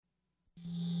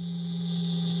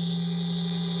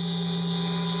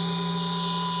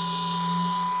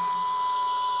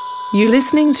You're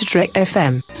listening to Trek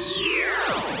FM.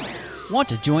 Want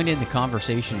to join in the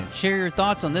conversation and share your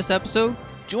thoughts on this episode?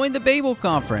 Join the Babel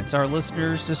Conference, our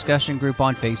listeners' discussion group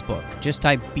on Facebook. Just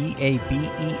type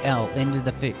BABEL into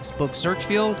the Facebook search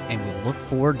field, and we look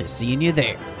forward to seeing you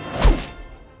there.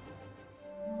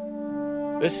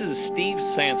 This is Steve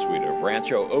Sansweet of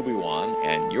Rancho Obi-Wan,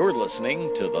 and you're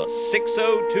listening to the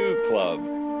 602 Club.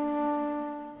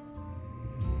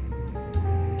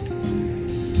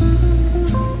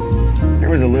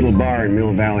 There was a little bar in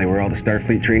Mill Valley where all the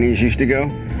Starfleet trainees used to go.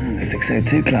 The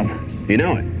 602 Club. You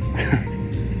know it?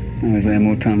 I was there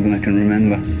more times than I can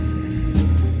remember.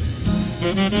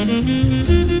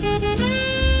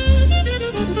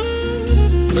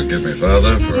 Forgive me,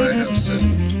 Father, for I have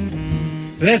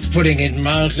sinned. That's putting it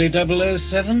mildly,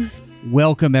 007.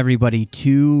 Welcome, everybody,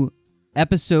 to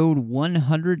episode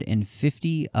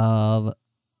 150 of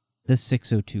the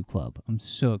 602 Club. I'm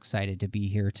so excited to be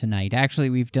here tonight.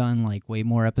 Actually, we've done like way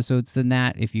more episodes than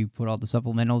that. If you put all the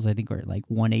supplementals, I think we're at like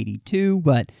 182,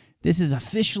 but this is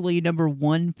officially number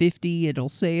 150. It'll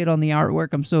say it on the artwork.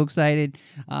 I'm so excited.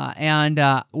 And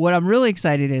what I'm really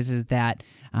excited is that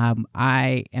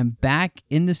I am back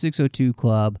in the 602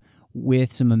 Club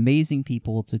with some amazing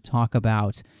people to talk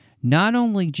about not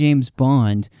only James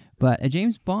Bond, but a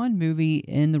James Bond movie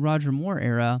in the Roger Moore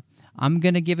era. I'm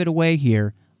going to give it away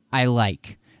here. I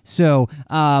like. So,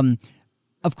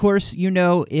 of course, you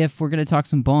know, if we're going to talk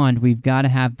some Bond, we've got to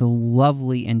have the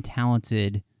lovely and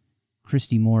talented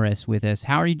Christy Morris with us.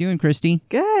 How are you doing, Christy?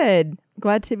 Good.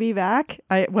 Glad to be back.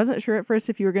 I wasn't sure at first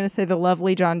if you were going to say the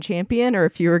lovely John Champion or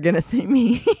if you were going to say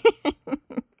me.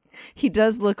 He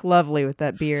does look lovely with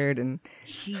that beard. And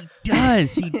He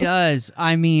does.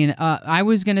 I mean, I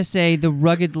was going to say the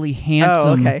ruggedly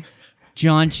handsome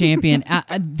John Champion.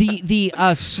 The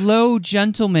slow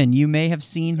gentleman. You may have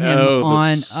seen him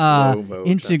on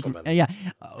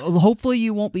hopefully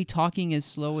you won't be talking as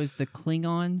slow as the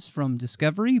Klingons from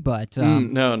Discovery, but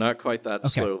no, not quite that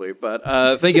slowly. But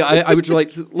thank you. I would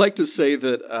like to say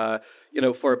that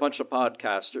for a bunch of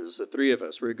podcasters, the three of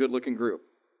us, we're a good-looking group.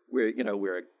 We're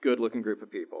a good-looking group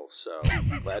of people, so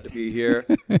glad to be here.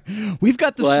 We've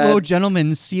got the slow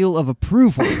gentleman seal of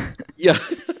approval. Yeah.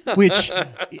 Which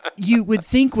you would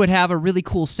think would have a really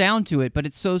cool sound to it, but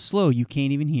it's so slow you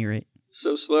can't even hear it.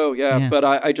 So slow, yeah. But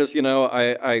I just,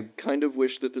 I kind of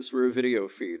wish that this were a video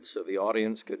feed so the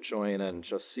audience could join and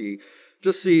just see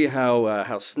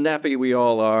how snappy we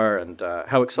all are and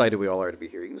how excited we all are to be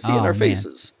here. You can see it in our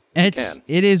faces. It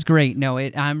is great. No,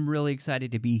 I'm really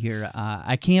excited to be here.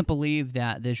 I can't believe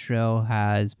that this show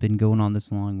has been going on this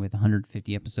long with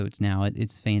 150 episodes now.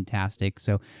 It's fantastic.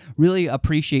 So really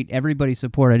appreciate everybody's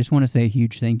support. I just want to say a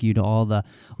huge thank you to all the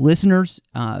listeners.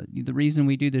 The reason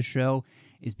we do this show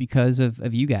is because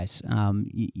of you guys.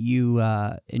 You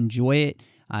enjoy it.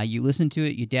 You listen to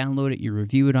it, you download it, you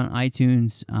review it on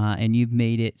iTunes, and you've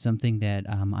made it something that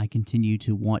I continue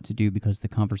to want to do because the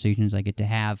conversations I get to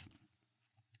have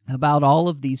about all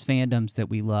of these fandoms that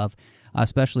we love,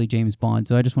 especially James Bond.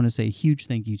 So I just want to say a huge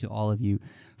thank you to all of you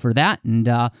for that. And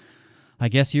I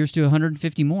guess here's to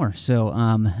 150 more.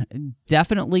 So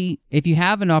definitely, if you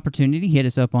have an opportunity, hit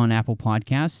us up on Apple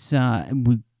Podcasts.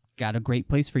 We've got a great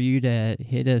place for you to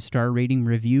hit a star rating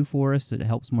review for us. It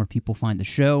helps more people find the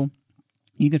show.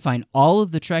 You can find all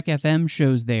of the Trek FM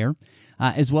shows there,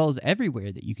 as well as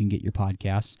everywhere that you can get your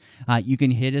podcasts. You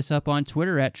can hit us up on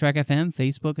Twitter at Trek FM,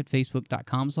 Facebook at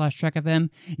facebook.com/Trek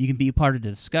FM. You can be a part of the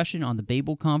discussion on the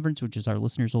Babel Conference, which is our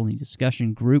listeners-only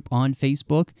discussion group on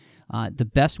Facebook. The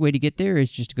best way to get there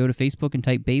is just to go to Facebook and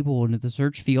type Babel into the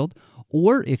search field.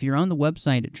 Or if you're on the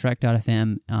website at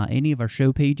Trek.fm, any of our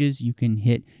show pages, you can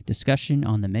hit discussion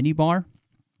on the menu bar,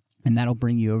 and that'll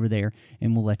bring you over there,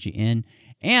 and we'll let you in.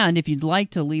 And if you'd like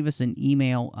to leave us an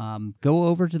email, go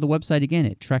over to the website again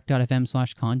at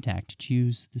trek.fm/contact.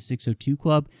 Choose the 602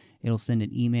 Club. It'll send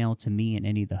an email to me and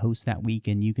any of the hosts that week,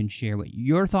 and you can share what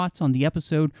your thoughts on the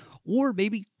episode, or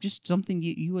maybe just something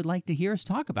you would like to hear us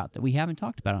talk about that we haven't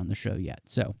talked about on the show yet.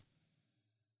 So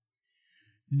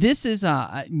this is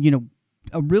a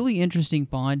really interesting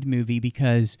Bond movie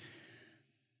because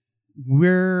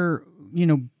we're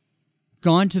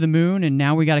gone to the moon, and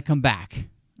now we got to come back.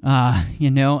 They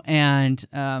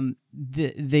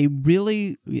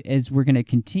really, as we're going to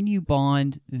continue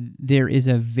Bond, there is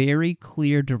a very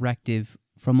clear directive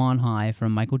from on high,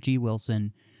 from Michael G.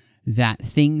 Wilson, that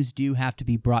things do have to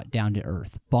be brought down to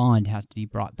earth. Bond has to be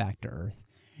brought back to earth.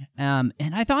 And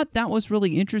I thought that was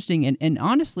really interesting. And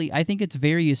honestly, I think it's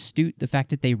very astute, the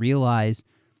fact that they realize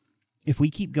if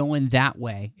we keep going that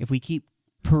way, if we keep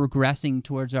progressing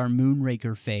towards our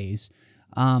Moonraker phase,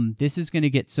 this is going to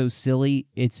get so silly,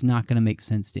 it's not going to make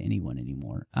sense to anyone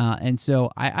anymore. And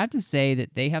so I have to say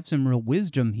that they have some real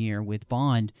wisdom here with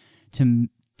Bond to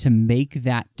make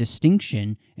that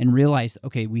distinction and realize,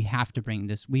 okay, we have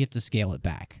to scale it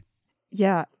back.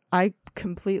 Yeah, I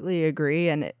completely agree.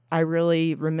 And I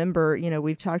really remember,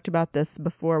 we've talked about this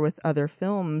before with other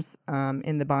films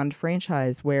in the Bond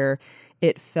franchise where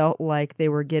it felt like they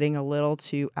were getting a little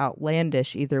too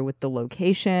outlandish, either with the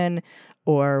location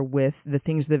or with the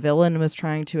things the villain was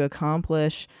trying to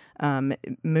accomplish.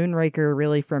 Moonraker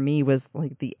really, for me, was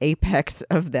like the apex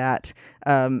of that,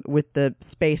 with the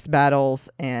space battles,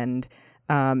 and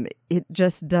it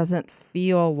just doesn't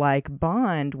feel like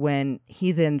Bond when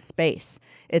he's in space.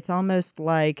 It's almost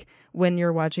like when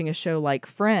you're watching a show like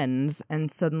Friends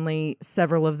and suddenly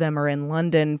several of them are in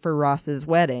London for Ross's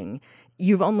wedding.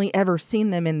 You've only ever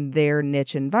seen them in their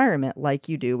niche environment like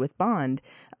you do with Bond.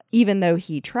 Even though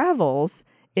he travels,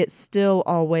 it still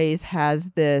always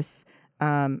has this,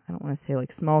 I don't want to say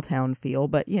like small town feel,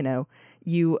 but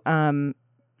you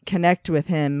connect with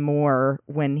him more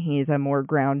when he's a more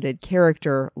grounded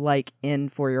character, like in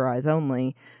For Your Eyes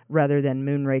Only, rather than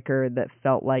Moonraker that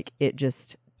felt like it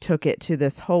just took it to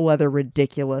this whole other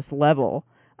ridiculous level.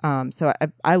 So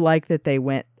I like that they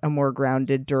went a more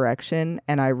grounded direction,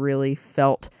 and I really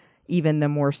felt even the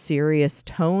more serious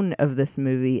tone of this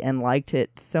movie and liked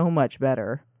it so much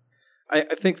better. I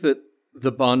think that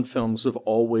the Bond films have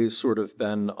always sort of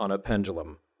been on a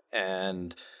pendulum,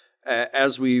 and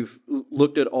as we've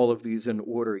looked at all of these in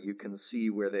order, you can see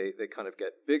where they kind of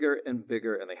get bigger and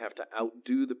bigger, and they have to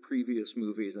outdo the previous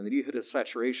movies, and then you hit a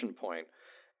saturation point,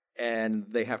 and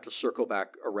they have to circle back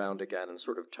around again and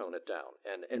sort of tone it down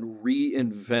and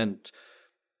reinvent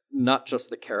not just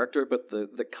the character, but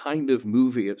the kind of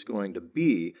movie it's going to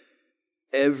be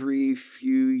every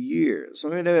few years. I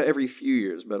mean, every few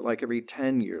years, but like every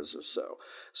 10 years or so.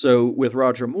 So with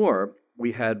Roger Moore,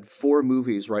 we had 4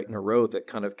 movies right in a row that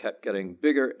kind of kept getting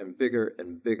bigger and bigger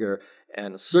and bigger.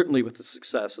 And certainly with the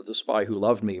success of The Spy Who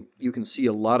Loved Me, you can see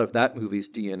a lot of that movie's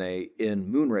DNA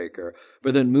in Moonraker.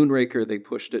 But then Moonraker, they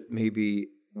pushed it maybe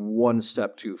one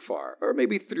step too far, or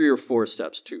maybe 3 or 4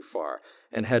 steps too far,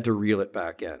 and had to reel it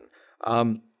back in.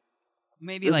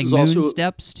 Maybe like moon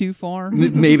steps too far?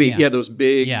 Maybe, yeah, those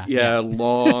big,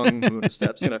 long moon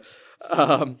steps,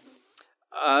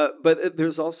 But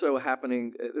there's also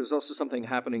something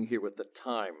happening here with the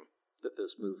time that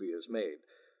this movie is made.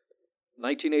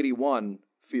 1981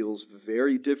 feels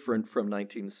very different from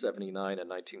 1979 and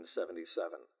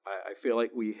 1977. I feel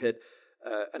like we hit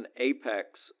an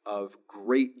apex of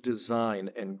great design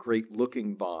and great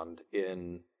looking Bond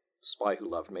in Spy Who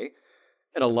Loved Me.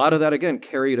 And a lot of that, again,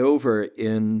 carried over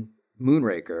in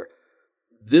Moonraker.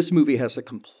 This movie has a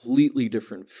completely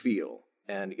different feel.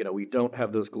 And, we don't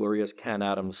have those glorious Ken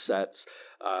Adams sets.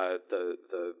 The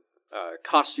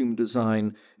costume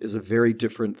design is a very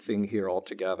different thing here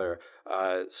altogether.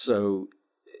 So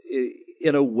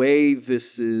in a way,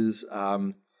 this is...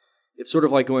 it's sort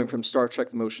of like going from Star Trek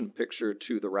the Motion Picture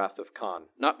to The Wrath of Khan.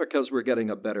 Not because we're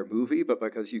getting a better movie, but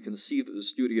because you can see that the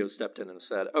studio stepped in and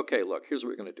said, okay, look, here's what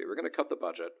we're going to do. We're going to cut the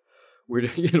budget. We're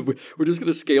just going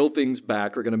to scale things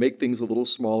back. We're going to make things a little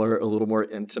smaller, a little more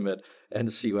intimate,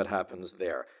 and see what happens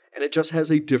there. And it just has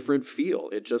a different feel.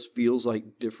 It just feels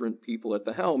like different people at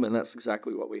the helm, and that's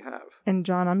exactly what we have. And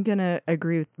John, I'm going to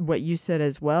agree with what you said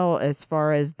as well, as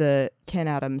far as the Ken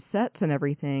Adams sets and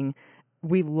everything.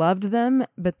 We loved them,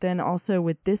 but then also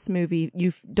with this movie,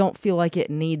 you don't feel like it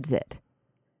needs it.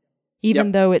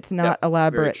 Even though it's not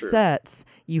elaborate sets,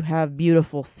 you have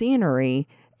beautiful scenery.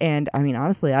 And I mean,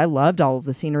 honestly, I loved all of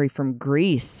the scenery from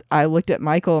Greece. I looked at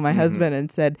Michael, my husband,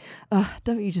 and said,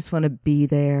 don't you just want to be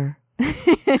there?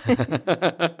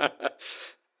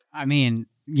 I mean,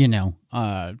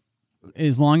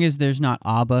 as long as there's not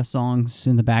ABBA songs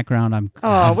in the background, I'm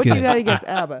what good. You got against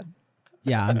ABBA?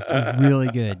 Yeah, I'm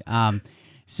really good.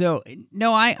 So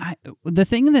no, the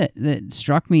thing that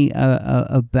struck me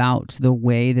about the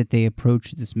way that they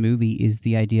approach this movie is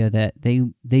the idea that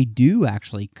they do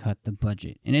actually cut the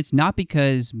budget, and it's not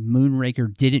because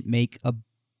Moonraker didn't make a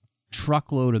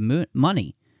truckload of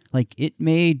money. Like, it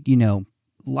made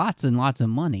lots and lots of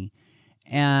money,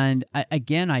 and I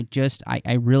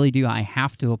really do. I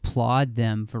have to applaud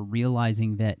them for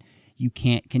realizing that you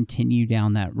can't continue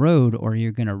down that road, or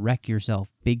you're going to wreck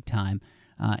yourself big time.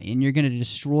 And you're going to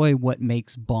destroy what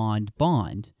makes Bond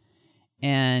Bond.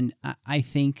 And I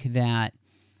think that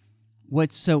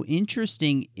what's so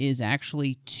interesting is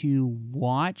actually to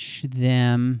watch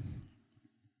them.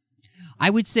 I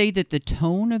would say that the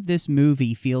tone of this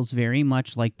movie feels very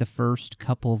much like the first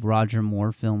couple of Roger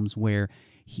Moore films, where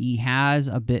he has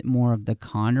a bit more of the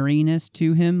Conneryness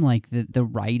to him, like the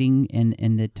writing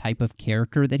and the type of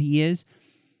character that he is.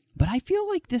 But I feel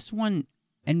like this one,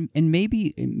 and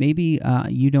maybe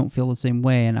you don't feel the same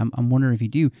way, and I'm wondering if you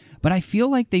do, but I feel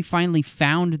like they finally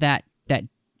found that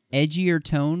edgier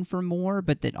tone for more,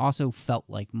 but that also felt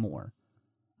like more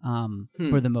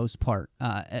for the most part.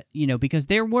 Because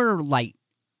there were light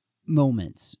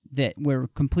moments that were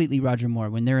completely Roger Moore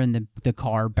when they're in the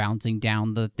car bouncing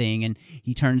down the thing and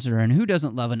he turns to her and who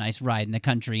doesn't love a nice ride in the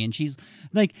country, and she's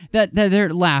like that they're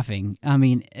laughing, I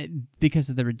mean, because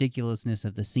of the ridiculousness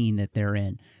of the scene that they're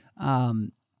in.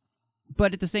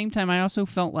 But at the same time, I also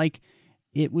felt like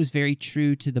it was very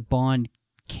true to the Bond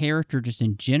character just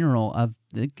in general of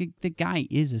the guy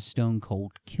is a stone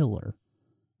cold killer.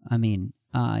 I mean,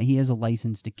 he has a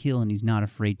license to kill and he's not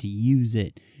afraid to use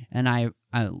it. And I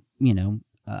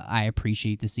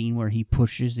appreciate the scene where he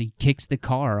kicks the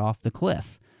car off the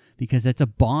cliff because that's a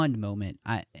Bond moment.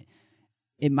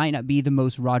 It might not be the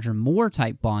most Roger Moore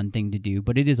type Bond thing to do,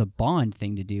 but it is a Bond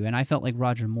thing to do. And I felt like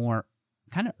Roger Moore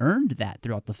kind of earned that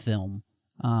throughout the film.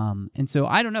 And so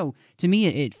I don't know, to me,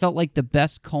 it felt like the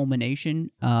best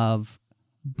culmination of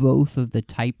both of the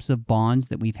types of Bonds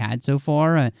that we've had so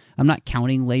far. I'm not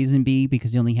counting Lazenby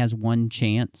because he only has one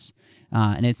chance.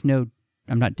 And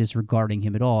I'm not disregarding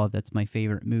him at all. That's my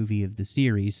favorite movie of the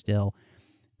series still.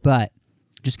 But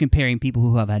just comparing people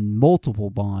who have had multiple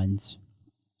Bonds.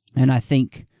 And I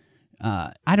think,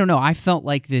 I don't know, I felt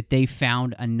like that they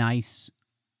found a nice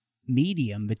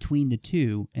medium between the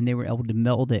two, and they were able to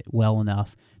meld it well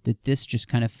enough that this just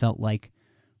kind of felt like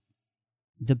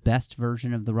the best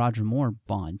version of the Roger Moore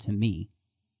Bond to me.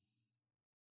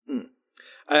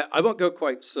 I won't go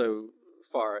quite so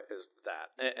far as that.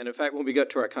 And in fact, when we get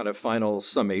to our kind of final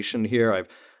summation here,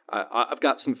 I've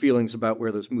got some feelings about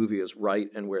where this movie is right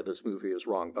and where this movie is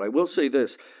wrong. But I will say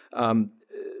this,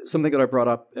 something that I brought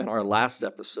up in our last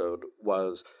episode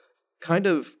was kind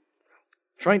of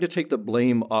trying to take the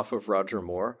blame off of Roger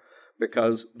Moore,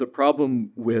 because the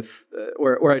problem with,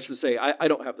 or I should say, I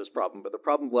don't have this problem, but the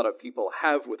problem a lot of people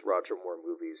have with Roger Moore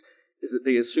movies is that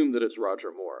they assume that it's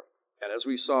Roger Moore. And as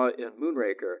we saw in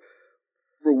Moonraker,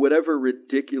 for whatever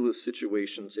ridiculous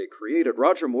situations they created,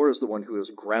 Roger Moore is the one who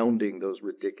is grounding those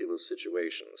ridiculous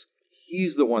situations.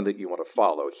 He's the one that you want to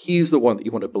follow. He's the one that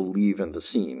you want to believe in the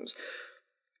scenes.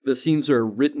 The scenes are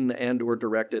written and or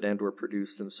directed and or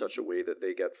produced in such a way that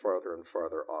they get farther and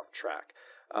farther off track.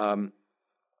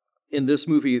 In this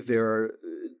movie, there are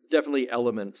definitely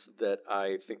elements that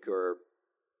I think are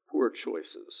poor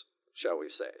choices, shall we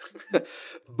say.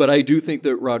 But I do think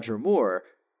that Roger Moore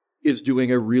is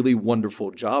doing a really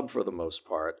wonderful job for the most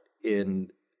part in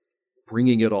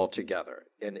bringing it all together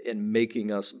and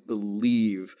making us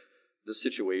believe the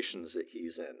situations that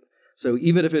he's in. So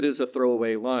even if it is a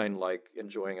throwaway line, like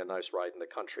enjoying a nice ride in the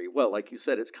country, well, like you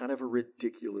said, it's kind of a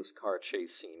ridiculous car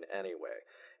chase scene anyway.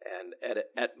 And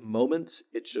at moments,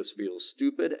 it just feels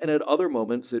stupid. And at other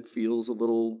moments, it feels a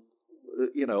little,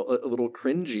 a little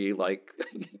cringy. Like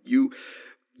you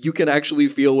can actually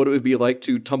feel what it would be like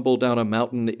to tumble down a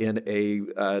mountain in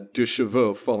a deux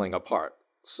chevaux falling apart.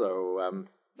 So,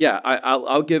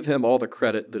 I'll give him all the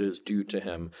credit that is due to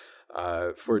him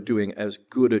for doing as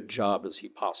good a job as he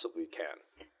possibly can.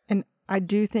 And I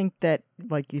do think that,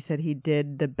 like you said, he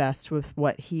did the best with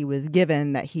what he was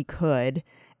given that he could.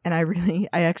 And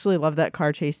I actually love that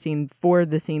car chase scene for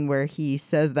the scene where he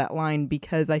says that line,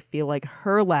 because I feel like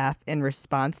her laugh in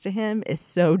response to him is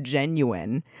so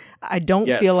genuine. I don't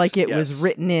feel like it was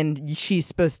written in, she's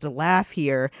supposed to laugh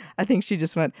here. I think she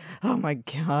just went, oh my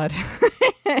God.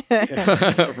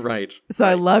 Right. So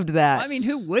I loved that. I mean,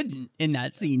 who wouldn't in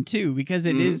that scene too? Because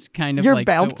it is kind of you're like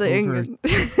bouncing.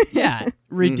 So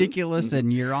ridiculous,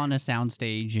 and you're on a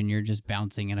soundstage and you're just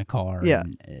bouncing in a car.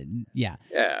 Yeah.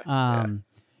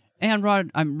 And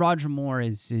Roger Moore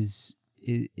is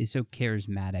so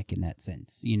charismatic in that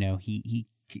sense. You know,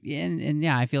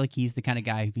 I feel like he's the kind of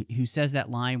guy who says that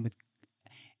line with.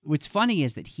 What's funny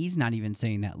is that he's not even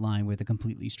saying that line with a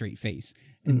completely straight face,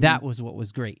 and that was what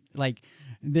was great. Like,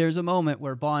 there's a moment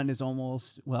where Bond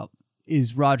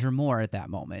is Roger Moore at that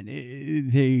moment.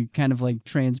 They kind of like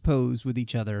transpose with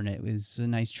each other, and it was a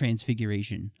nice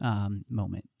transfiguration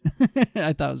moment.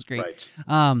 I thought it was great.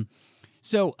 Right.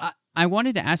 So I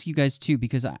wanted to ask you guys too,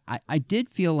 because I did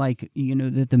feel like,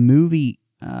 that the movie,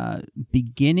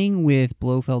 beginning with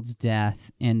Blofeld's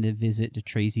death and the visit to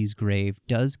Tracy's grave,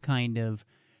 does kind of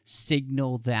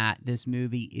signal that this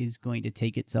movie is going to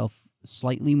take itself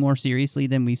slightly more seriously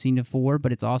than we've seen before,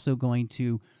 but it's also going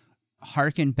to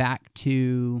harken back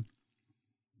to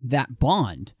that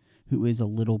Bond who is a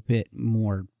little bit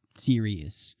more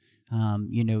serious.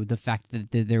 the fact that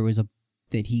there was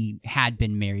that he had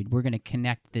been married. We're going to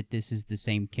connect that this is the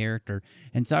same character.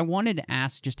 And so I wanted to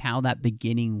ask just how that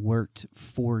beginning worked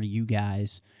for you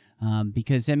guys,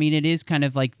 because, I mean, it is kind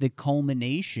of like the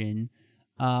culmination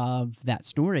of that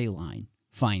storyline,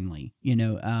 finally.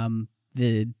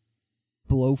 The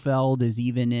Blofeld is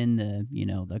even in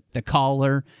the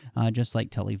collar, just like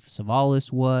Telly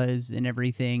Savalas was and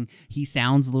everything. He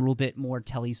sounds a little bit more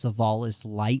Telly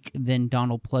Savalas-like than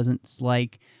Donald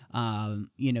Pleasance-like. So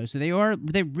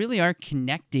they really are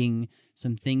connecting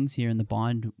some things here in the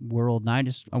Bond world.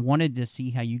 And I wanted to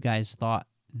see how you guys thought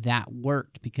that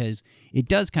worked, because it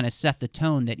does kind of set the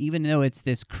tone that even though it's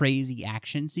this crazy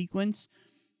action sequence,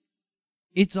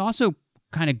 it's also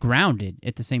kind of grounded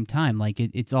at the same time. Like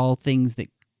it's all things that,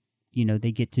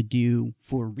 they get to do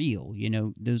for real.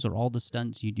 Those are all the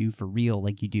stunts you do for real,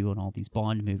 like you do in all these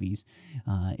Bond movies.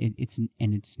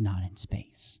 It's not in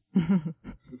space.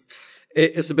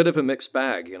 It's a bit of a mixed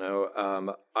bag,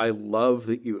 I love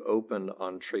that you open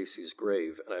on Tracy's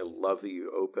grave, and I love that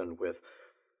you open with,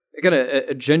 again,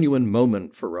 a genuine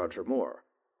moment for Roger Moore,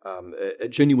 a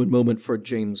genuine moment for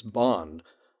James Bond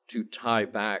to tie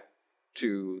back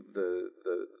to the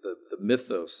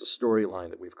mythos, the storyline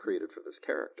that we've created for this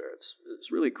character.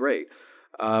 It's really great.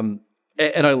 And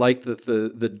I like that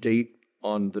the date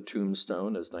on the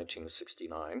tombstone is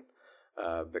 1969,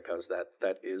 because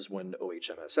that is when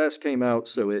OHMSS came out,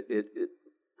 so it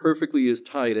perfectly is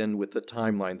tied in with the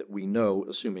timeline that we know,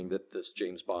 assuming that this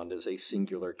James Bond is a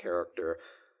singular character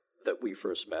that we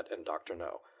first met in Dr.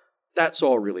 No. That's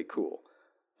all really cool.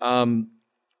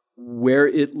 Where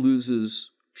it loses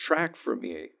track for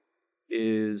me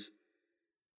is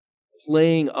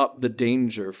playing up the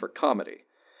danger for comedy.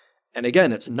 And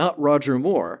again, it's not Roger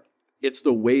Moore, it's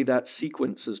the way that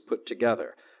sequence is put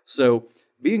together. So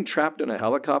being trapped in a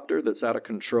helicopter that's out of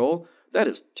control, that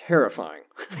is terrifying.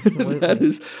 That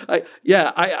is,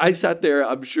 I sat there,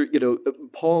 I'm sure,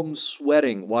 palms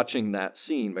sweating watching that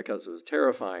scene because it was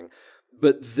terrifying.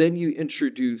 But then you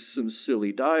introduce some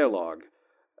silly dialogue,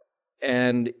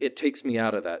 and it takes me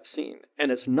out of that scene.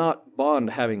 And it's not Bond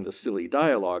having the silly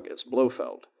dialogue, it's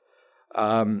Blofeld.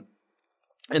 And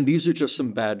these are just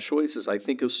some bad choices. I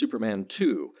think of Superman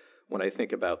 2 when I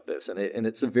think about this, and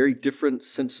it's a very different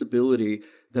sensibility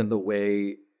than the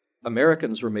way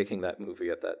Americans were making that movie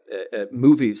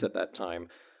movies at that time,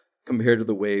 compared to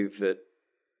the way that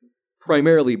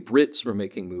primarily Brits were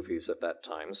making movies at that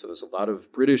time. So there's a lot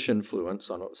of British influence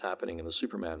on what was happening in the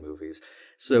Superman movies.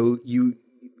 So you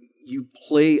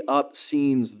play up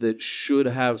scenes that should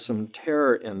have some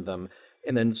terror in them,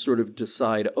 and then sort of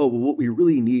decide, what we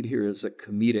really need here is a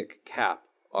comedic cap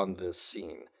on this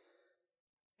scene.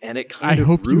 And it kind of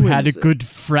hope you had a ruins it. Good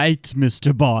fright,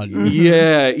 Mr. Bond.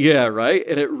 Yeah, right?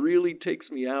 And it really takes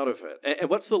me out of it.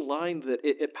 And what's the line that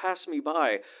it passed me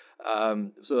by?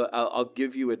 So I'll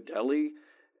give you a deli.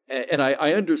 And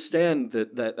I understand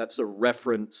that's a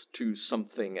reference to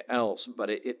something else,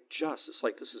 but it's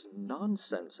like, this is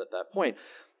nonsense at that point.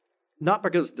 Not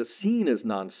because the scene is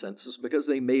nonsense, it's because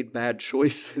they made bad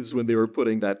choices when they were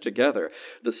putting that together.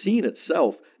 The scene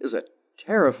itself is a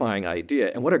terrifying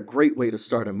idea, and what a great way to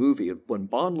start a movie. When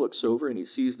Bond looks over and he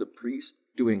sees the priest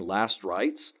doing last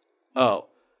rites,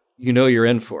 you're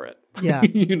in for it. Yeah.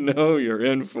 You're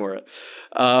in for it.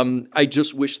 I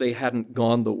just wish they hadn't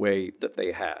gone the way that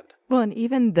they had. Well, and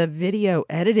even the video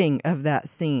editing of that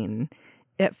scene,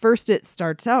 at first it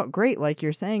starts out great, like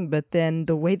you're saying, but then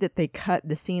the way that they cut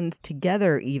the scenes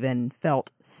together even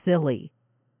felt silly.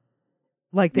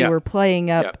 Like they were playing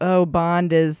up,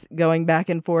 Bond is going back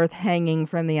and forth, hanging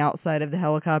from the outside of the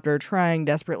helicopter, trying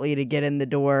desperately to get in the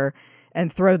door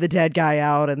and throw the dead guy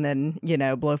out. And then,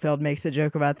 Blofeld makes a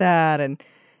joke about that. And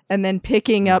then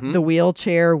picking up the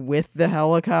wheelchair with the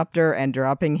helicopter and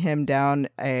dropping him down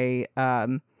a,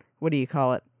 what do you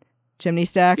call it? Chimney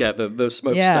stack? Yeah, the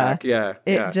smokestack. Yeah.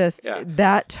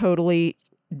 That totally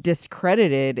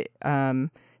discredited,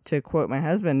 to quote my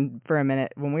husband for a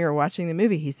minute, when we were watching the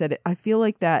movie, he said, I feel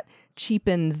like that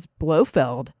cheapens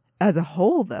Blofeld as a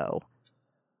whole, though.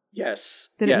 Yes.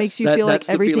 That it makes you feel like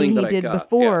everything he did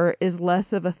before is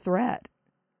less of a threat.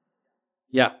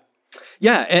 Yeah.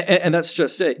 Yeah, and that's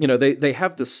just it. They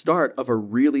have the start of a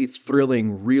really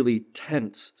thrilling, really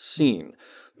tense scene,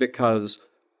 because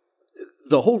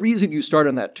the whole reason you start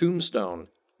on that tombstone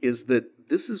is that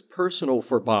this is personal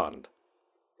for Bond.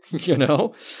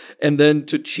 And then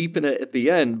to cheapen it at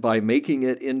the end by making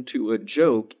it into a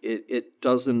joke, it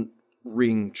doesn't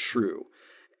ring true.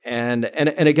 And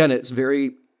again, it's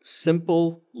very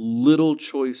simple little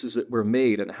choices that were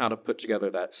made in how to put together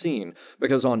that scene,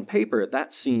 because on paper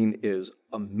that scene is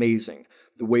amazing.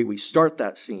 The way we start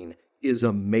that scene is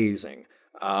amazing.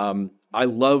 I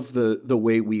love the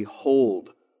way we hold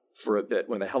for a bit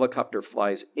when the helicopter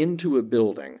flies into a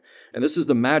building. And this is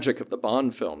the magic of the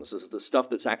Bond films. This is the stuff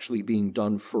that's actually being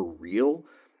done for real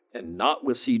and not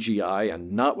with CGI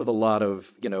and not with a lot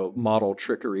of, model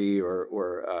trickery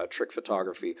or trick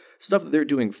photography. Stuff that they're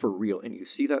doing for real. And you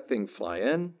see that thing fly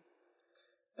in,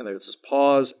 and there's this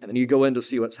pause, and then you go in to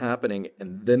see what's happening,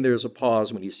 and then there's a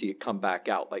pause when you see it come back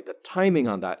out. Like, the timing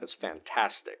on that is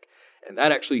fantastic. And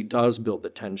that actually does build the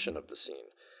tension of the scene.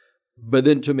 But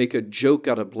then to make a joke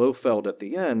out of Blofeld at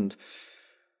the end,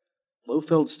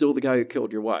 Blofeld's still the guy who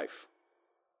killed your wife.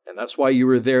 And that's why you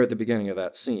were there at the beginning of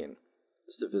that scene,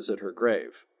 is to visit her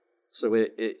grave. So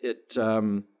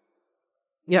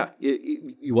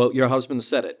your husband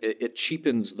said it. It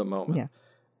cheapens the moment. Yeah.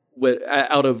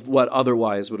 Out of what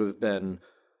otherwise would have been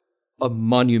a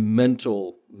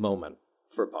monumental moment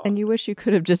for Bond. And you wish you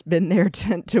could have just been there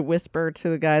to whisper to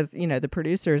the guys, the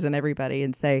producers and everybody,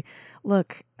 and say,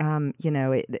 look,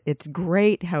 it's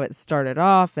great how it started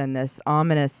off and this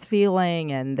ominous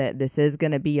feeling, and that this is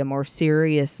going to be a more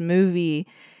serious movie.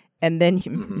 And then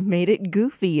you made it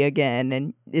goofy again,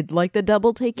 and it like the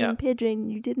double taking pigeon.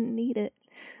 You didn't need it.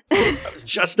 I was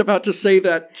just about to say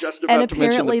that. Just about to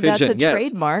mention the pigeon. And apparently that's a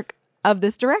trademark of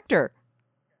this director.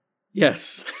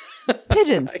 Yes.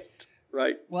 Pigeons.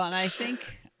 Right. Well, and I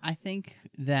think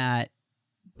that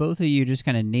both of you just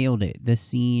kind of nailed it. The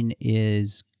scene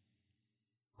is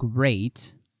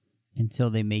great until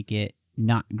they make it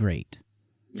not great.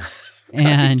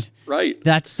 And right.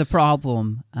 That's the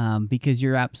problem, because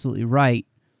you're absolutely right.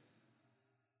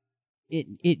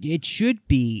 It should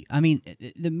be. I mean,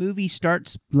 the movie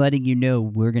starts letting you know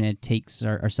we're going to take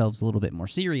ourselves a little bit more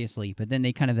seriously, but then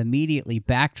they kind of immediately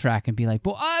backtrack and be like,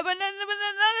 "Well, but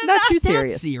not too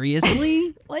serious.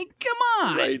 Seriously, like, come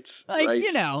on, right? Like,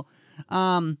 right.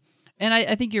 And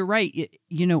I think you're right.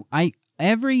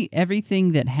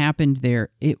 Everything that happened there,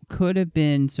 it could have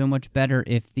been so much better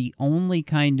if the only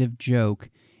kind of joke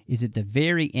is at the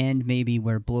very end, maybe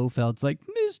where Blofeld's like,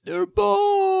 Mr.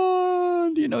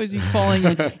 Bond, as he's falling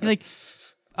in. Like,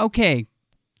 okay,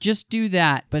 just do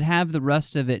that, but have the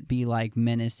rest of it be like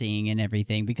menacing and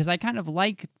everything. Because I kind of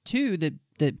like, too,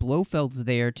 that Blofeld's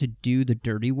there to do the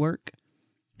dirty work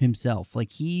himself.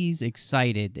 Like, he's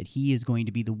excited that he is going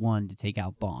to be the one to take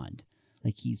out Bond.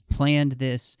 Like, he's planned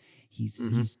this.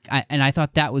 And I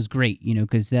thought that was great,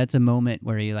 because that's a moment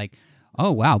where you're like,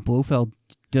 oh, wow, Blofeld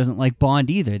doesn't like Bond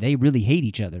either. They really hate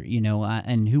each other,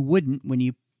 and who wouldn't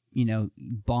when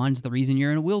Bond's the reason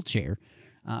you're in a wheelchair.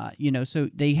 So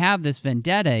they have this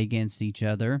vendetta against each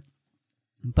other,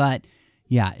 but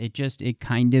yeah, it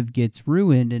kind of gets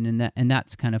ruined, and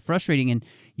that's kind of frustrating. And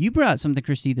you brought out something,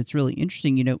 Christy, that's really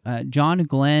interesting. John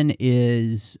Glenn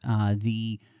is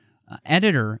the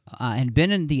editor, had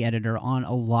been the editor on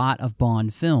a lot of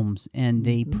Bond films, and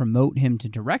they promote him to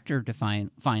director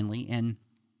finally, and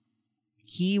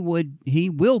he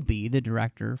will be the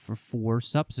director for 4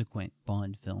 subsequent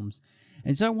Bond films.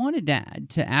 And so I wanted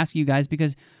to ask you guys,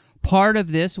 because part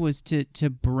of this was to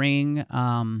bring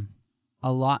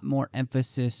a lot more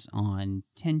emphasis on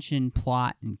tension,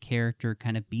 plot, and character,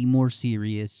 kind of be more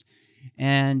serious.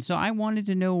 And so I wanted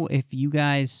to know if you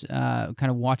guys, kind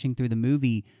of watching through the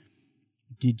movie,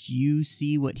 did you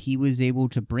see what he was able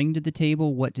to bring to the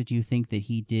table? What did you think that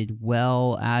he did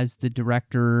well as the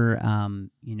director?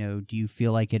 Do you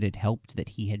feel like it had helped that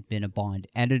he had been a Bond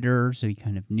editor, so he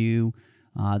kind of knew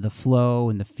the flow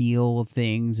and the feel of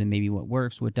things and maybe what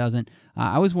works, what doesn't?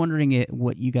 I was wondering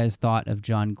what you guys thought of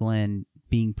John Glenn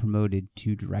being promoted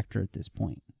to director at this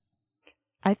point.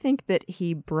 I think that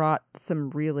he brought some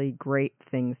really great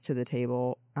things to the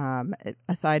table,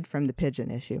 aside from the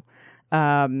pigeon issue.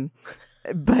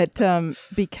 But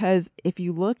because if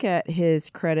you look at his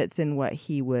credits and what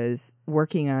he was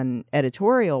working on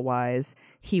editorial-wise,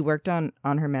 he worked on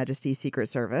Her Majesty's Secret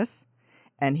Service,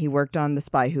 and he worked on The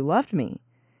Spy Who Loved Me.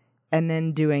 And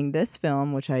then doing this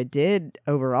film, which I did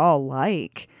overall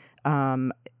like,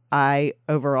 I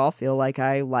overall feel like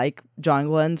I like John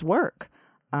Glenn's work.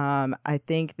 I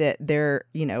think that there,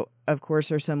 of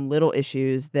course, are some little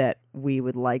issues that we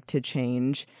would like to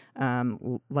change,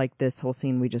 like this whole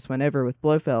scene we just went over with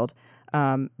Blofeld.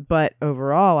 But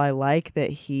overall, I like that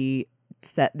he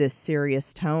set this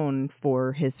serious tone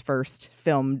for his first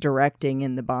film directing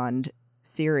in the Bond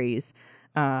series,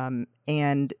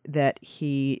 and that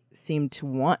he seemed to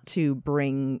want to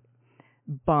bring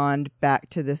Bond back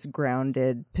to this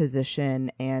grounded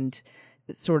position and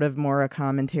sort of more a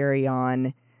commentary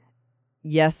on,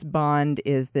 yes, Bond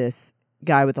is this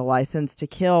guy with a license to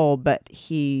kill, but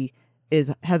he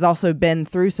has also been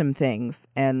through some things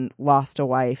and lost a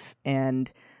wife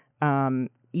and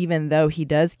even though he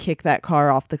does kick that car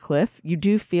off the cliff, you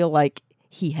do feel like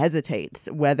he hesitates,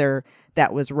 whether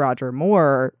that was Roger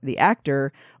Moore, the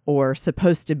actor, or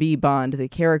supposed to be Bond, the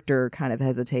character, kind of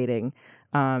hesitating.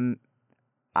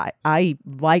 I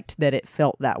liked that it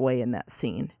felt that way in that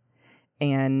scene.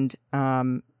 And,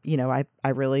 I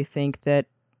really think that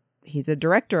he's a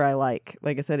director I like.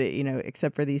 Like I said,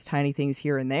 except for these tiny things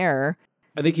here and there.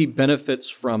 I think he benefits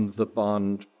from the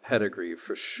Bond pedigree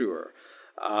for sure.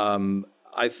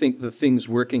 I think the things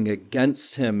working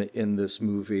against him in this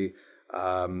movie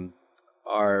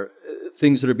are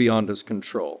things that are beyond his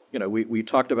control. We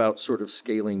talked about sort of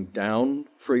scaling down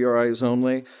For Your Eyes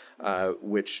Only,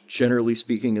 which generally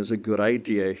speaking is a good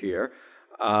idea here.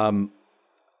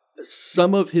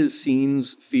 Some of his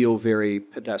scenes feel very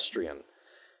pedestrian.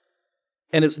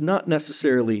 And it's not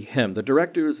necessarily him. The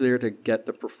director is there to get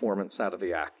the performance out of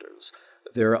the actors.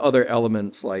 There are other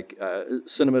elements like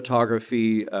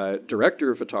cinematography,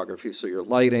 director of photography, so your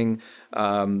lighting,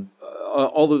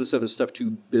 all of this other stuff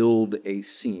to build a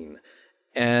scene.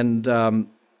 And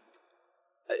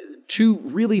two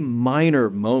really minor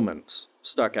moments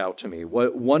stuck out to me.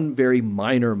 One very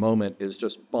minor moment is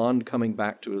just Bond coming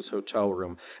back to his hotel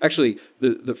room. Actually,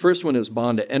 the first one is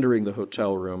Bond entering the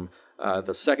hotel room.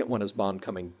 The second one is Bond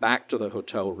coming back to the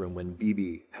hotel room when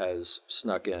Bibi has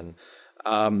snuck in.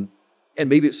 And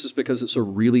maybe it's just because it's a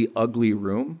really ugly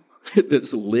room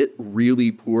that's lit really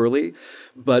poorly,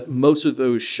 but most of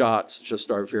those shots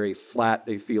just are very flat.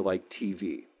 They feel like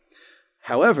TV.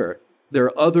 However, there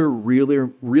are other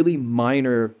really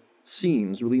minor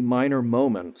scenes, really minor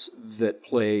moments that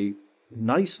play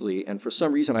nicely, and for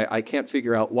some reason I can't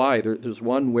figure out why. There's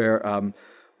one where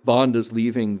Bond is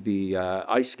leaving the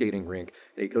ice skating rink,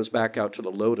 and he goes back out to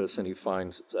the Lotus, and he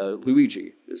finds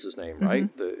Luigi is his name, right?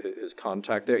 His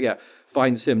contact there, yeah,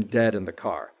 finds him dead in the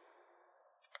car.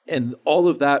 And all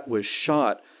of that was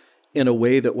shot in a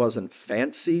way that wasn't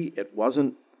fancy. It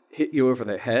wasn't hit you over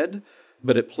the head,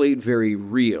 but it played very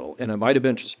real. And it might have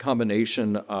been just a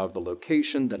combination of the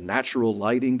location, the natural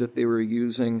lighting that they were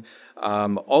using.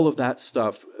 All of that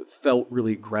stuff felt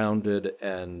really grounded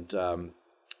and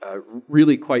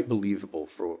really quite believable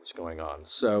for what was going on.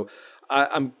 So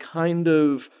I'm kind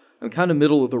of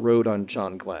middle of the road on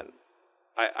John Glenn.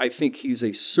 I think he's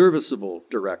a serviceable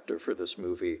director for this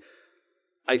movie.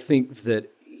 I think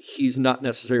that he's not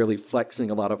necessarily flexing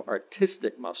a lot of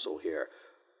artistic muscle here,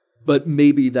 but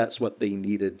maybe that's what they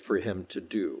needed for him to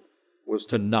do, was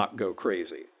to not go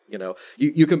crazy.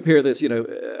 You compare this,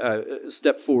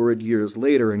 step forward years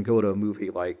later and go to a movie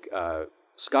like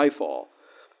Skyfall,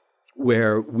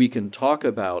 where we can talk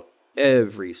about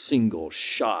every single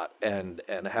shot and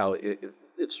how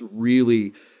it's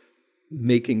really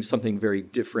making something very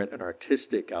different and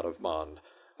artistic out of Bond,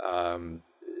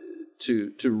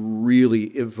 to really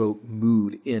evoke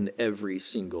mood in every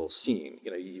single scene.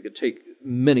 You could take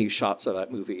many shots of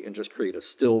that movie and just create a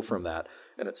still from that,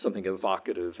 and it's something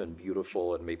evocative and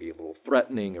beautiful and maybe a little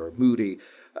threatening or moody,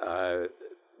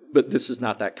 but this is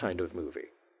not that kind of movie.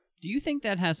 Do you think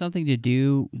that has something to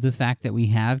do with the fact that we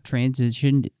have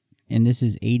transitioned, and this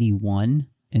is 81,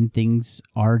 and things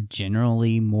are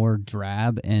generally more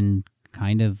drab and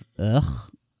kind of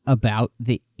about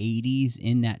the 80s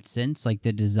in that sense? Like,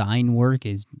 the design work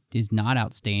is not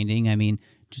outstanding. I mean,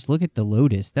 just look at the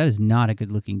Lotus. That is not a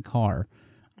good-looking car.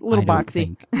 A little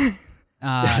boxy.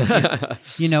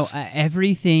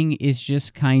 Everything is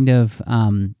just kind of,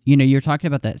 you're talking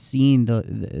about that scene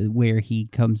where he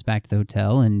comes back to the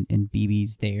hotel and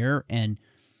Bibi's there, and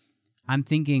I'm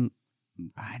thinking,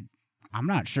 I'm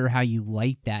not sure how you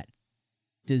light that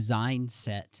design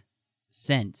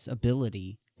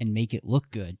ability and make it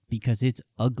look good, because it's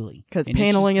ugly. Because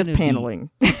paneling is paneling.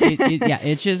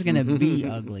 It's just going to be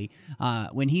ugly.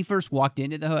 When he first walked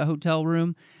into the hotel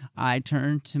room, I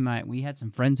turned to we had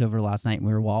some friends over last night, and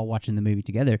we were all watching the movie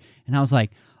together, and I was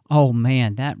like, oh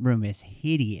man, that room is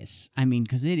hideous. I mean,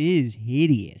 because it is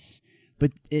hideous.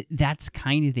 But that's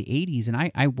kind of the 80s,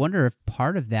 and I wonder if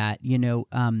part of that,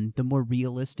 the more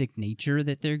realistic nature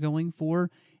that they're going for,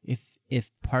 if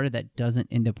part of that doesn't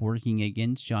end up working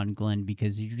against John Glenn,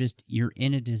 because you're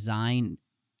in a design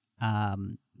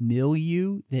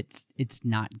milieu it's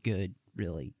not good,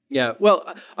 really. Yeah,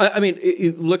 well, I mean,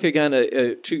 you look again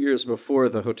at 2 years before,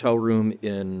 the hotel room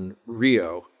in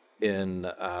Rio in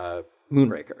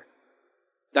Moonraker.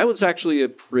 That was actually a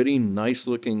pretty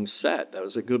nice-looking set. That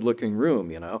was a good-looking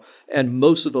room, And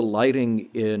most of the lighting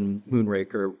in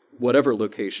Moonraker, whatever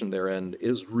location they're in,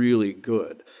 is really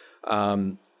good.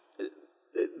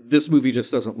 this movie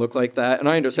just doesn't look like that. And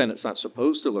I understand it's not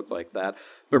supposed to look like that.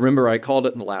 But remember, I called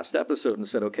it in the last episode and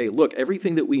said, okay, look,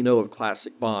 everything that we know of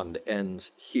classic Bond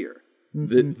ends here.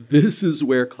 Mm-hmm. This is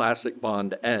where classic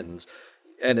Bond ends.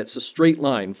 And it's a straight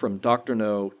line from Dr.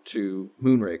 No to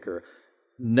Moonraker.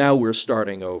 Now we're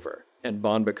starting over. And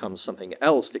Bond becomes something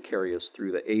else to carry us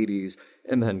through the 80s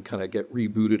and then kind of get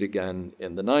rebooted again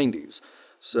in the 90s.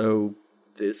 So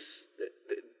this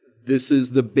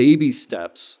is the baby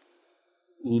steps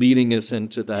leading us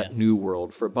into that new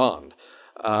world for Bond.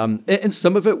 And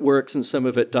some of it works and some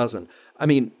of it doesn't. I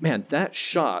mean, man, that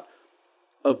shot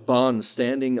of Bond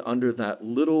standing under that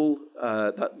little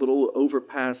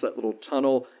overpass, that little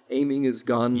tunnel, aiming his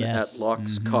gun at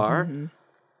Locke's car. Mm-hmm.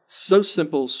 So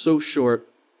simple, so short,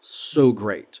 so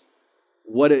great.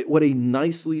 What a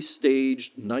nicely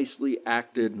staged, nicely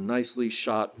acted, nicely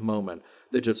shot moment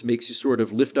that just makes you sort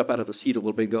of lift up out of the seat a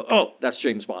little bit and go, oh, that's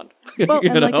James Bond. Well,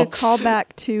 and like a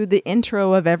callback to the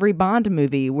intro of every Bond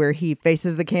movie where he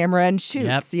faces the camera and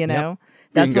shoots, you know?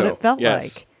 That's Bingo. What it felt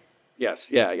like.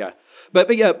 Yes, yeah.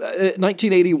 But yeah,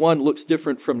 1981 looks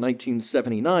different from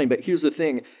 1979. But here's the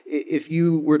thing. If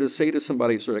you were to say to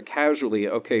somebody sort of casually,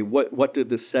 okay, what did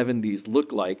the 70s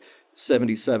look like?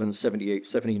 77, 78,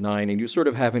 79, and you sort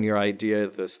of have in your idea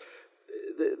this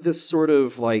sort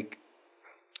of like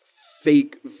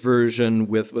fake version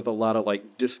with a lot of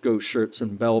like disco shirts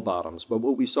and bell bottoms. But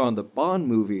what we saw in the Bond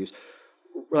movies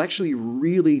were actually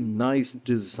really nice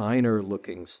designer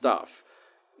looking stuff.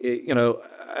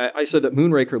 I said that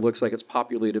Moonraker looks like it's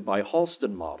populated by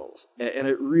Halston models, and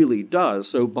it really does.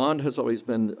 So Bond has always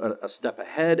been a step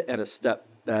ahead and a step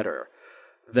better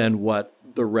than what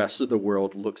the rest of the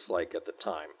world looks like at the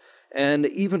time. And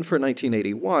even for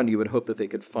 1981, you would hope that they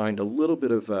could find a little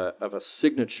bit of a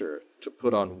signature to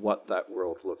put on what that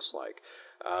world looks like.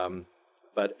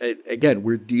 But again,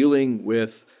 we're dealing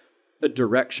with a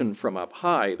direction from up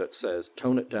high that says,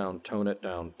 tone it down, tone it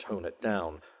down, tone it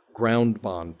down. Ground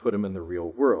Bond, put him in the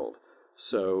real world.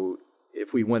 So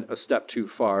if we went a step too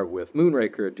far with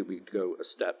Moonraker, do we go a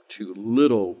step too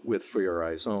little with For Your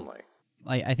Eyes Only?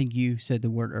 I think you said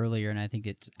the word earlier, and I think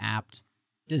it's apt.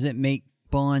 Does it make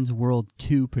Bond's world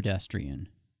too pedestrian?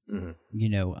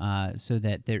 Mm-hmm. So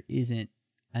that there isn't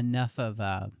enough of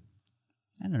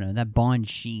that Bond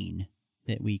sheen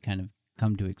that we kind of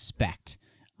come to expect.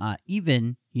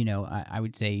 Even, I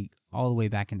would say all the way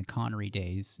back in the Connery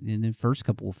days, in the first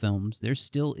couple of films, there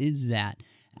still is that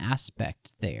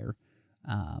aspect there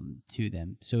to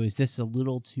them. So is this a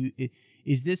little too...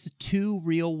 Is this too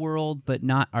real world, but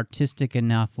not artistic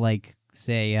enough, like,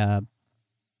 say,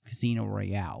 Casino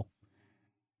Royale?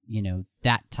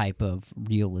 That type of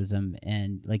realism.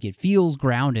 And, like, it feels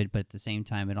grounded, but at the same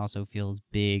time, it also feels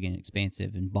big and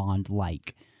expansive and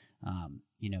Bond-like.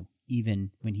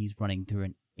 Even when he's running through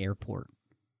an airport.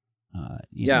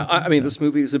 I mean, this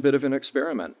movie is a bit of an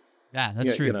experiment. Yeah,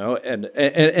 that's true. And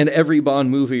every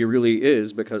Bond movie really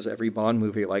is, because every Bond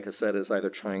movie, like I said, is either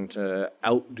trying to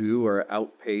outdo or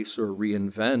outpace or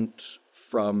reinvent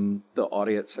from the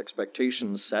audience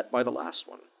expectations set by the last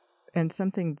one. And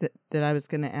something that I was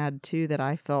going to add, too, that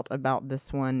I felt about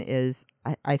this one is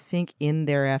I think in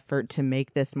their effort to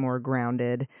make this more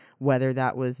grounded, whether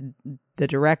that was the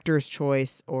director's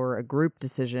choice or a group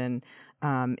decision,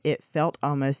 it felt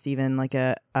almost even like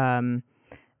a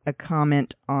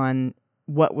comment on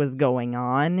what was going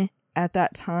on at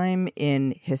that time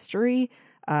in history,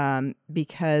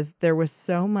 because there was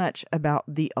so much about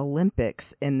the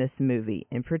Olympics in this movie,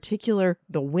 in particular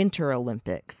the Winter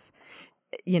Olympics.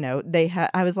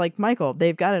 I was like, Michael,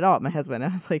 they've got it all. My husband, I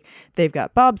was like, they've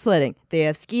got bobsledding, they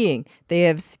have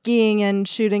skiing and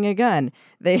shooting a gun,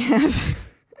 they have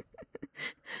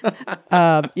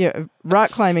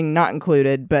rock climbing not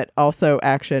included, but also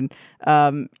action.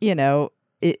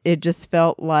 It just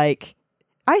felt like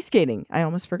ice skating. I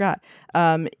almost forgot.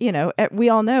 We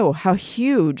all know how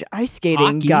huge ice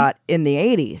skating got in the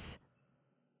 80s.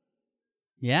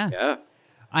 Yeah.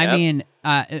 I mean,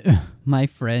 my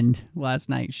friend last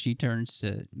night, she turns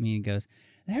to me and goes,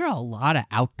 there are a lot of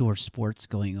outdoor sports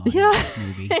going on in this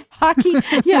movie. Hockey,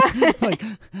 yeah. Like,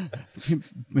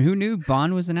 who knew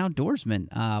Bond was an outdoorsman?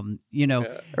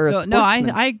 Or a so no,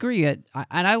 I agree. And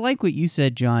I like what you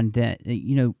said, John, that,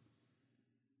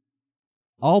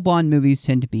 all Bond movies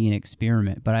tend to be an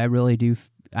experiment, but I really do.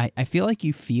 I feel like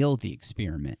you feel the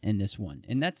experiment in this one,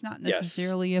 and that's not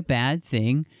necessarily a bad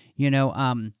thing.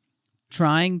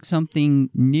 Trying something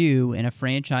new in a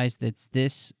franchise that's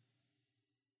this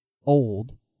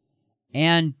old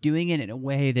and doing it in a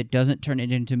way that doesn't turn it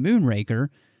into Moonraker,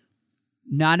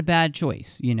 Not a bad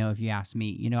choice, if you ask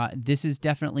me. This is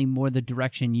definitely more the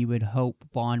direction you would hope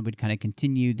Bond would kind of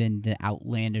continue than the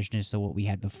outlandishness of what we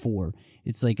had before.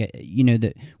 It's like,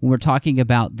 when we're talking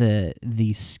about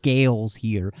the scales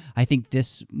here, I think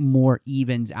this more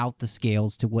evens out the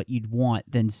scales to what you'd want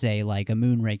than, say, like a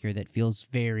Moonraker that feels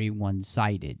very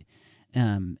one-sided.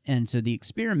 And so the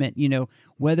experiment,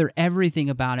 whether everything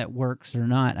about it works or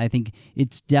not, I think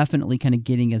it's definitely kind of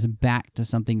getting us back to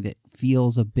something that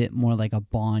feels a bit more like a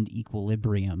Bond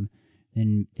equilibrium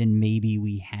than maybe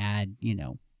we had,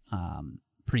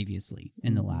 previously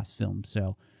in the last film.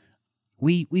 So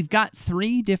we've got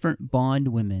 3 different Bond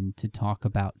women to talk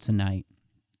about tonight.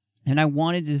 And I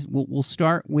wanted to, we'll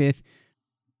start with,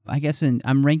 I guess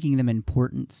I'm ranking them in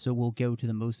importance, so we'll go to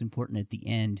the most important at the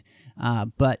end.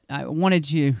 But I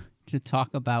wanted you to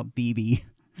talk about BB.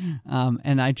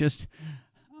 And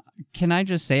can I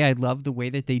just say I love the way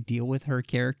that they deal with her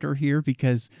character here,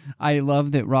 because I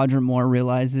love that Roger Moore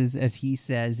realizes, as he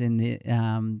says in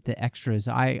the extras,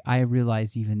 I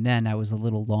realized even then I was a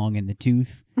little long in the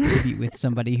tooth with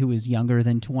somebody who was younger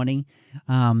than 20.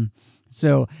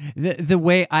 So the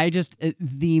way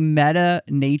the meta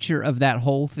nature of that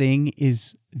whole thing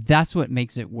that's what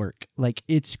makes it work. Like,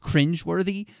 it's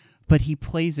cringeworthy, but he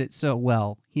plays it so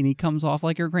well. And he comes off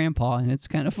like your grandpa, and it's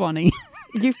kind of funny.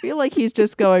 You feel like he's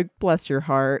just going, bless your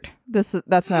heart. That's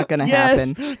not going to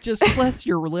happen. Just bless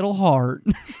your little heart.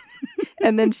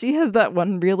 And then she has that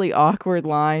one really awkward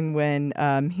line when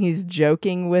he's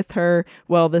joking with her.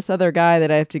 Well, this other guy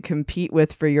that I have to compete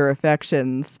with for your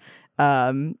affections.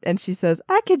 And she says,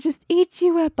 I could just eat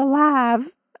you up alive.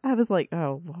 I was like,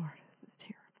 oh, Lord, this is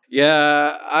terrible.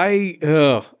 Yeah,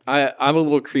 I'm a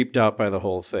little creeped out by the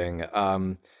whole thing.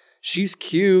 She's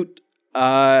cute.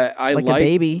 I like a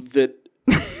baby. That.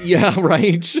 Yeah,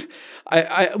 right.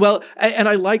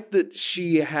 I like that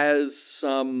she has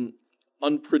some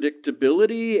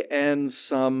unpredictability and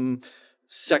some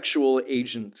sexual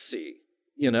agency.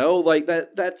 Like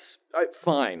that's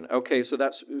fine. Okay, so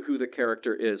that's who the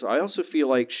character is. I also feel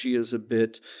like she is a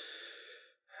bit,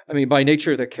 by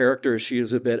nature of the character, she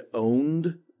is a bit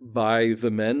owned by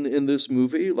the men in this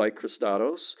movie, like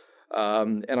Christados.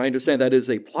 And I understand that is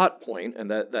a plot point,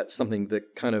 and that's something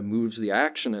that kind of moves the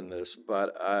action in this,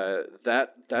 but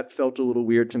that felt a little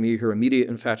weird to me. Her immediate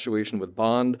infatuation with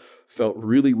Bond felt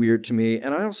really weird to me,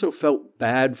 and I also felt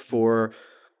bad for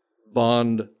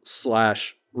Bond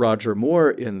 / Roger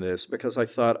Moore in this, because I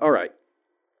thought, all right,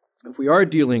 if we are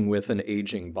dealing with an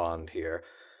aging Bond here,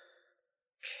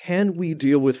 can we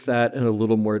deal with that in a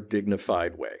little more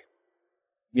dignified way?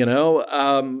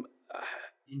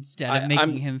 Instead of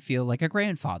making him feel like a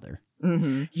grandfather.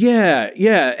 Mm-hmm.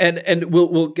 Yeah, and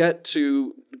we'll get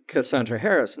to Cassandra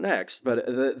Harris next, but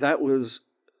that was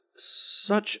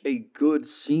such a good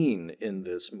scene in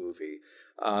this movie.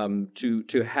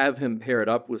 To have him paired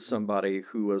up with somebody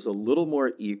who was a little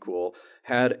more equal,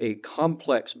 had a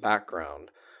complex background.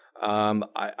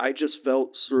 I just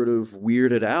felt sort of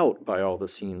weirded out by all the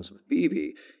scenes with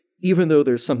BB, even though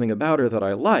there's something about her that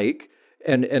I like,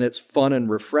 and it's fun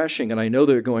and refreshing, and I know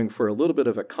they're going for a little bit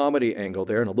of a comedy angle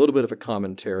there and a little bit of a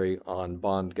commentary on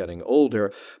Bond getting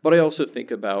older, but I also think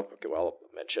about, I'll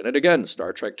mention it again,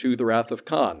 Star Trek II, The Wrath of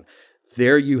Khan.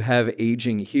 There you have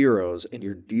aging heroes, and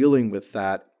you're dealing with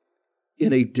that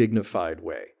in a dignified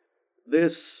way.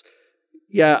 This,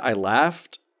 I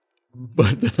laughed,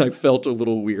 but then I felt a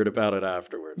little weird about it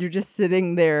afterward. You're just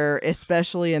sitting there,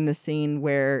 especially in the scene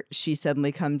where she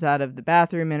suddenly comes out of the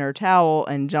bathroom in her towel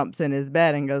and jumps in his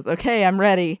bed and goes, okay, I'm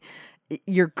ready.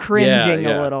 You're cringing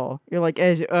a little. You're like,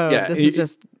 this is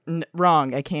just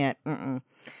wrong. I can't.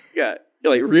 Yeah,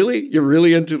 like, really? You're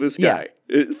really into this guy?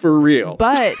 For real.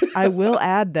 But I will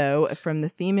add, though, from the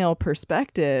female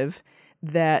perspective,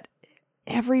 that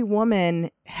every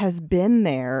woman has been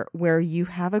there where you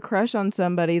have a crush on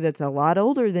somebody that's a lot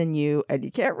older than you and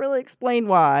you can't really explain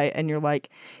why. And you're like,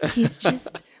 he's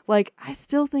just like, I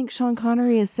still think Sean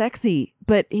Connery is sexy,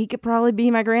 but he could probably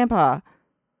be my grandpa.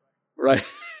 Right.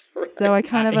 So I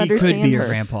kind of understand He could be her. your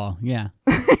grandpa. Yeah.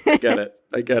 I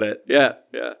get it. Yeah.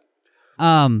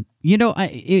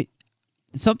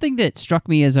 Something that struck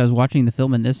me as I was watching the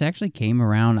film, and this actually came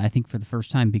around, I think, for the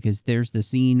first time, because there's the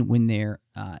scene when they're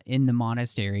in the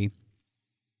monastery,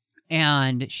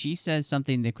 and she says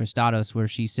something to Christados where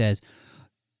she says,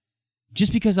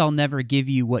 just because I'll never give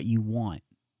you what you want.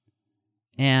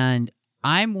 And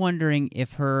I'm wondering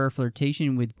if her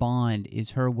flirtation with Bond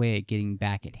is her way of getting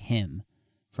back at him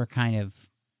for kind of,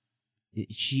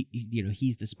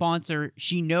 he's the sponsor.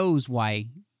 She knows why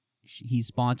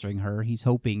he's sponsoring her. He's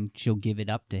hoping she'll give it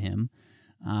up to him.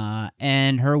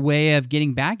 And her way of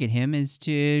getting back at him is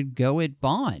to go at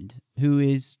Bond, who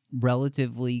is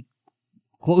relatively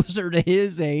closer to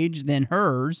his age than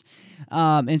hers.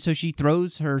 And so she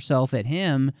throws herself at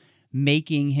him,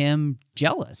 making him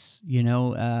jealous, as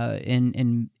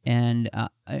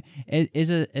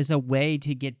a way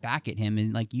to get back at him.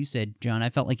 And like you said, John, I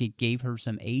felt like it gave her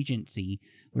some agency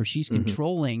where she's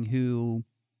controlling who,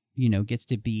 gets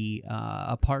to be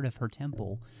a part of her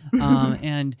temple.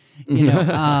 It's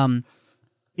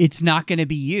not going to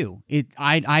be you.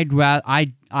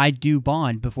 I'd do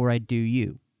Bond before I'd do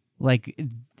you. Like,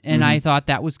 and I thought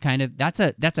that was kind of,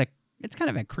 it's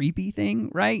kind of a creepy thing,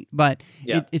 right? But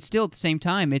it's still at the same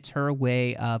time, it's her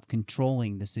way of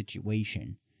controlling the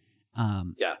situation.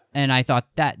 And I thought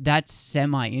that's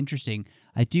semi-interesting.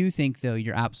 I do think, though,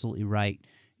 you're absolutely right.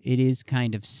 It is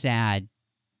kind of sad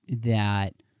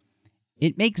that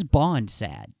it makes Bond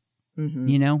sad, Like,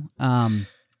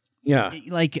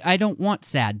 I don't want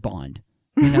sad Bond,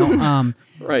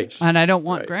 right. And I don't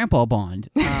want Grandpa Bond.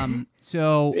 Let's...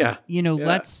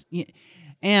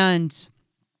 And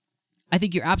I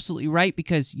think you're absolutely right,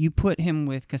 because you put him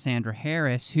with Cassandra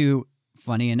Harris, who,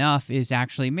 funny enough, is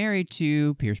actually married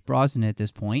to Pierce Brosnan at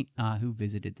this point, who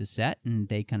visited the set, and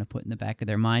they kind of put in the back of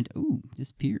their mind, ooh,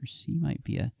 this Pierce, he might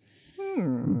be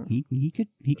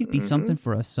he could be something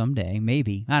for us someday,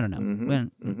 maybe. I don't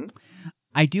know.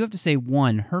 I do have to say,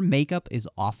 her makeup is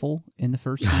awful in the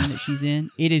first scene that she's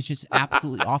in. It is just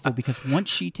absolutely awful, because once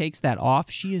she takes that off,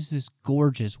 she is this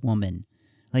gorgeous woman.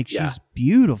 Like, she's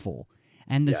beautiful.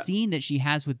 And the scene that she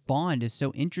has with Bond is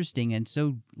so interesting and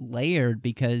so layered,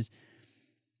 because,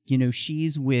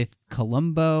 she's with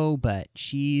Columbo, but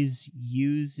she's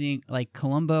using, like,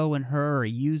 Columbo and her are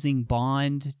using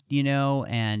Bond,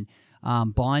 and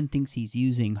Bond thinks he's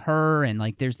using her, and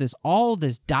like there's this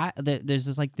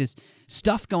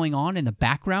stuff going on in the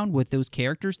background with those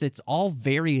characters that's all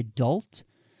very adult,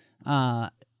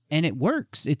 and it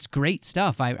works. It's great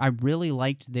stuff. I really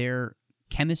liked their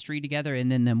chemistry together,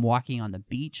 and then them walking on the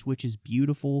beach, which is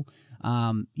beautiful.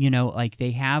 Like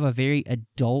they have a very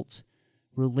adult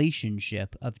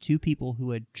relationship of two people who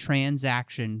had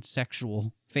transaction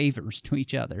sexual favors to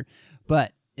each other,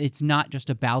 but it's not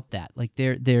just about that. Like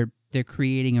they're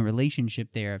creating a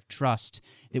relationship there of trust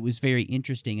that was very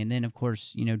interesting. And then, of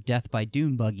course, death by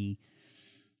Dune Buggy.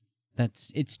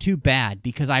 It's too bad,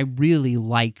 because I really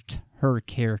liked her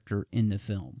character in the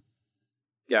film.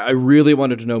 Yeah, I really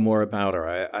wanted to know more about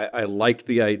her. I liked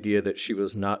the idea that she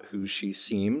was not who she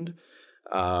seemed.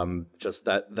 Just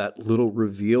that little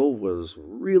reveal was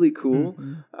really cool.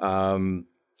 And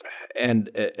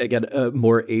again, a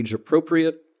more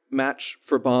age-appropriate match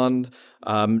for Bond.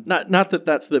 Not that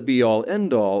that's the be-all,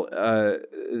 end-all,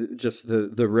 just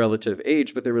the relative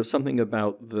age, but there was something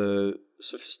about the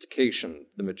sophistication,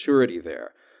 the maturity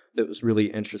there that was really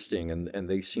interesting, and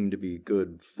they seemed to be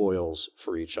good foils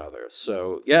for each other.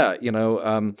 So,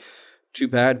 too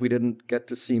bad we didn't get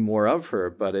to see more of her,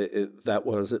 but that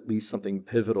was at least something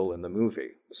pivotal in the movie.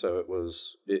 So it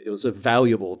was a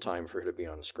valuable time for her to be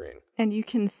on screen. And you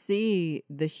can see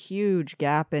the huge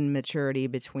gap in maturity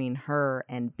between her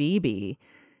and BB,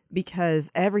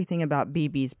 because everything about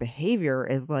BB's behavior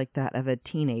is like that of a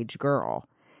teenage girl.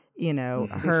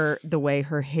 The way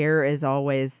her hair is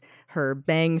always her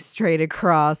bangs straight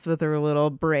across with her little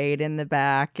braid in the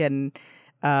back, and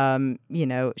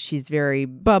she's very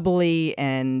bubbly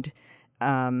and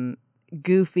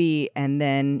goofy. And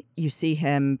then you see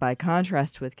him by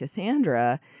contrast with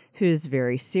Cassandra, who's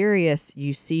very serious.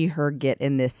 You see her get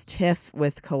in this tiff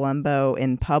with Columbo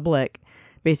in public,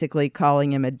 basically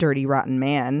calling him a dirty, rotten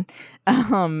man.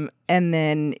 And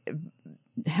then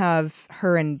have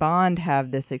her and Bond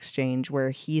have this exchange where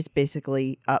he's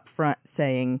basically upfront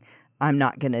saying, I'm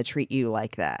not going to treat you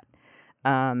like that.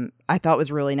 I thought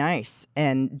was really nice,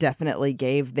 and definitely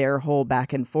gave their whole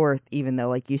back and forth, even though,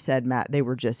 like you said, Matt, they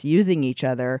were just using each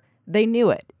other. They knew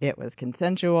it. It was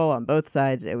consensual on both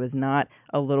sides. It was not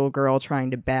a little girl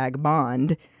trying to bag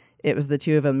Bond. It was the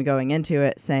two of them going into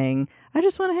it saying, I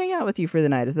just want to hang out with you for the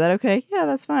night. Is that okay? Yeah,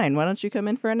 that's fine. Why don't you come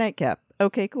in for a nightcap?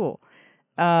 Okay, cool.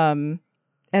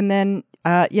 And then,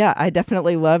 I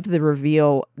definitely loved the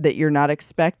reveal that you're not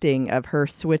expecting of her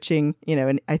switching,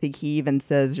 and I think he even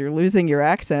says, you're losing your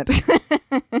accent.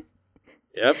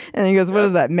 Yep. And he goes, what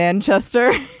is that,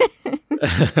 Manchester?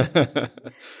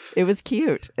 It was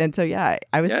cute. And so,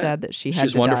 I was sad that she had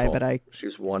to die, but I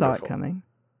saw it coming.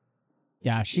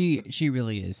 Yeah, she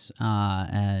really is.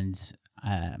 It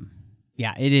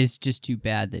is just too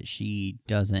bad that she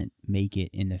doesn't make it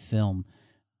in the film.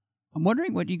 I'm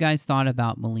wondering what you guys thought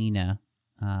about Melina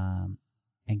and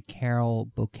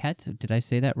Carol Bouquet. Did I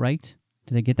say that right?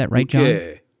 Did I get that right,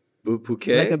 John?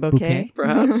 Bouquet? Like a bouquet?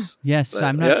 Perhaps? Yes,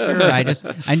 I'm not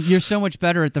sure. You're so much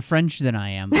better at the French than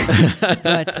I am.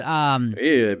 But,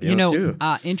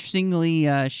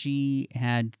 interestingly, she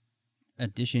had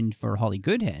auditioned for Holly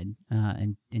Goodhead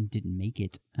and didn't make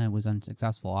it. Was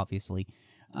unsuccessful, obviously.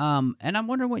 And I'm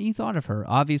wondering what you thought of her.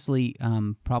 Obviously,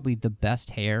 probably the best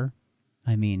hair.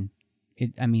 I mean,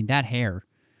 that hair.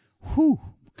 Whew,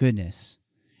 goodness.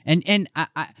 And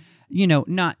I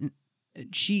not...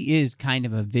 She is kind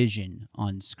of a vision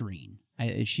on screen.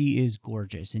 She is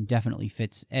gorgeous and definitely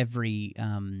fits every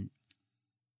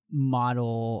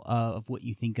model of what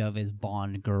you think of as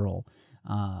Bond girl.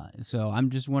 So I'm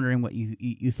just wondering what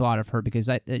you thought of her, because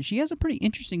she has a pretty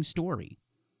interesting story.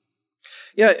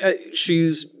 Yeah,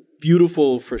 she's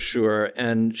beautiful for sure.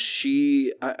 And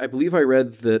I believe I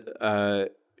read that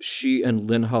she and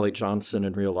Lynn Holly Johnson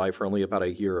in real life are only about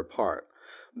a year apart.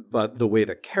 But the way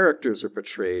the characters are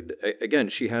portrayed, again,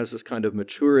 she has this kind of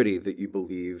maturity that you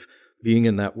believe being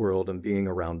in that world and being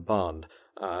around Bond,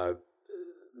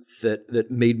 that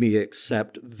made me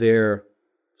accept their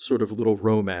sort of little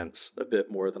romance a bit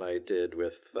more than I did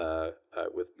with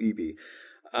BB.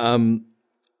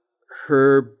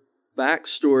 Her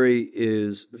backstory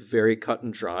is very cut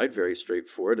and dried, very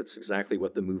straightforward. It's exactly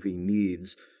what the movie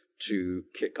needs to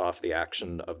kick off the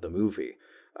action of the movie.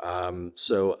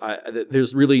 So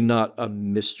there's really not a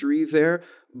mystery there,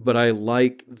 but I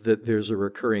like that there's a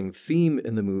recurring theme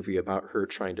in the movie about her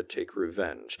trying to take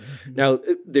revenge. Mm-hmm. Now,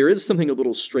 there is something a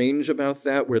little strange about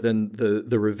that, where then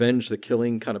the revenge, the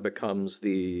killing, kind of becomes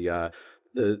the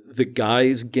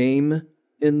guy's game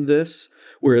in this,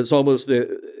 where it's almost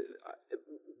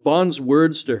Bond's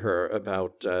words to her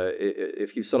about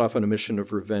if you set off on a mission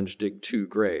of revenge, dig 2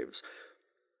 graves.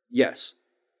 Yes.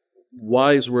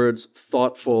 Wise words,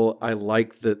 thoughtful. I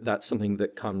like that that's something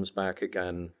that comes back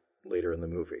again later in the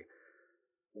movie.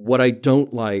 What I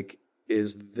don't like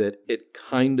is that it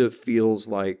kind of feels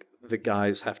like the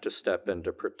guys have to step in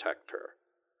to protect her.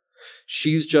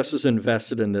 She's just as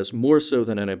invested in this, more so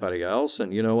than anybody else,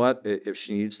 and you know what? If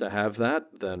she needs to have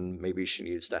that, then maybe she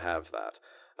needs to have that.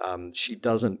 She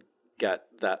doesn't get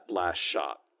that last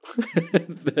shot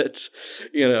that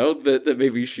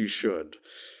maybe she should.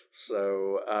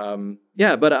 So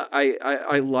but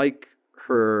I like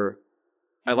her.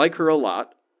 I like her a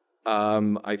lot.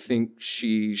 I think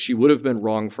she would have been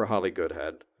wrong for Holly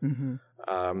Goodhead. Mm-hmm.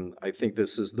 I think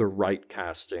this is the right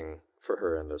casting for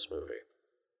her in this movie.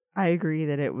 I agree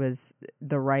that it was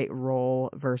the right role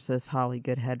versus Holly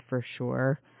Goodhead for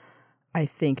sure. I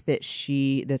think that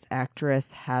this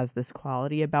actress has this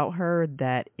quality about her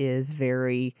that is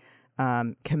very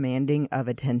commanding of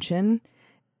attention.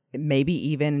 Maybe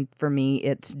even for me,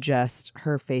 it's just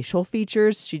her facial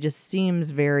features. She just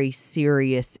seems very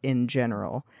serious in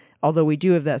general. Although we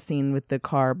do have that scene with the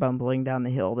car bumbling down the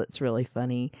hill that's really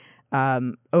funny.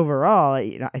 Overall,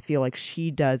 I feel like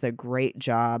she does a great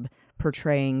job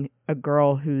portraying a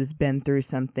girl who's been through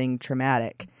something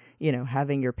traumatic.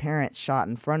 Having your parents shot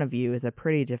in front of you is a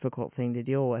pretty difficult thing to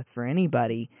deal with for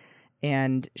anybody.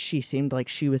 And she seemed like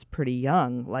she was pretty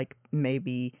young, like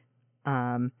maybe...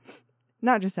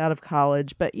 not just out of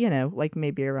college, but, like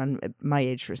maybe around my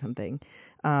age or something.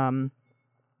 But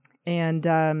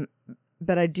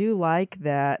I do like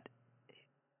that,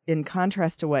 in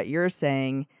contrast to what you're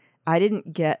saying, I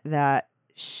didn't get that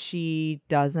she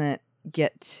doesn't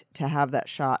get to have that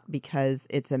shot because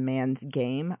it's a man's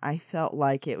game. I felt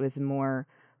like it was more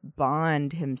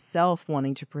Bond himself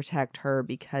wanting to protect her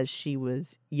because she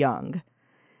was young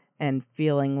and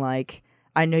feeling like,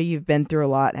 I know you've been through a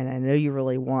lot and I know you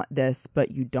really want this,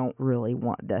 but you don't really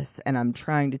want this. And I'm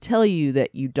trying to tell you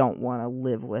that you don't want to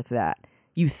live with that.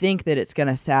 You think that it's going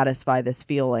to satisfy this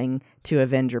feeling to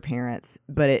avenge your parents,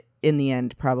 but it, in the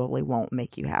end, probably won't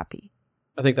make you happy.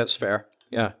 I think that's fair.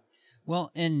 Yeah. Well,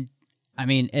 and I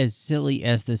mean, as silly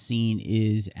as the scene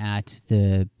is at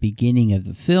the beginning of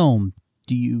the film,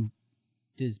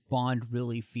 does Bond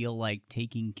really feel like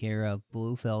taking care of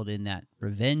Blofeld in that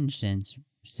revenge sense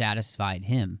satisfied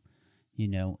him?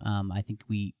 I think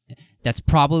that's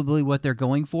probably what they're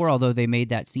going for, although they made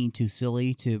that scene too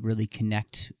silly to really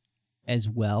connect as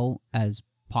well as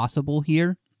possible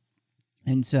here.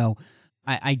 And so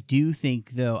I do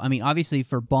think, though, I mean, obviously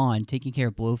for Bond, taking care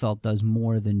of Blofeld does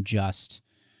more than just,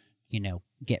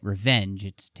 get revenge.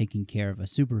 It's taking care of a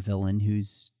supervillain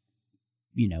who's,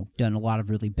 done a lot of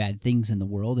really bad things in the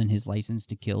world, and his license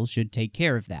to kill should take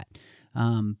care of that.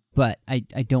 But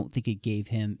I don't think it gave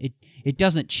him... It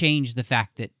doesn't change the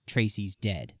fact that Tracy's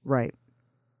dead. Right.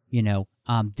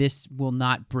 This will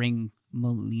not bring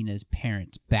Melina's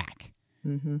parents back.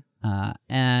 Mm-hmm.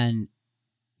 And,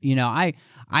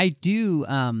 I do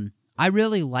I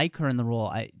really like her in the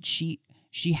role. She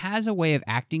has a way of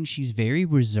acting. She's very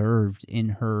reserved in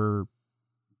her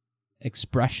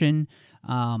expression,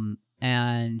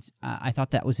 and I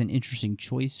thought that was an interesting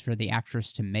choice for the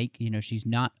actress to make. She's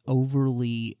not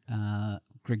overly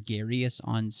gregarious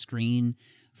on screen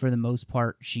for the most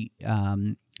part.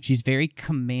 She's very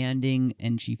commanding,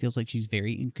 and she feels like she's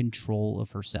very in control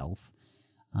of herself.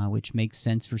 Which makes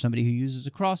sense for somebody who uses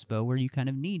a crossbow, where you kind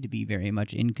of need to be very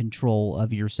much in control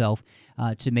of yourself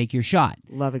to make your shot.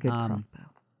 Love a good crossbow.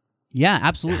 Yeah,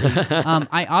 absolutely.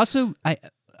 I also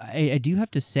I do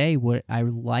have to say what I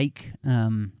like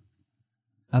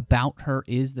about her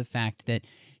is the fact that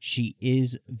she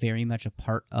is very much a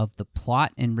part of the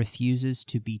plot and refuses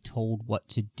to be told what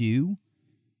to do.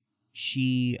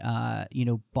 She,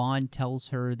 Bond tells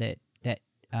her that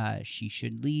she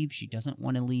should leave. She doesn't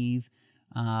want to leave.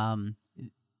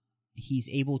 He's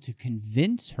able to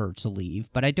convince her to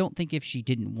leave, but I don't think if she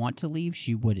didn't want to leave,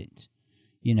 she wouldn't.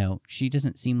 She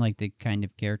doesn't seem like the kind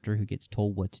of character who gets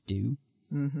told what to do.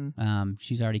 Mm-hmm.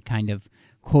 She's already kind of,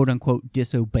 quote-unquote,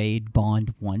 disobeyed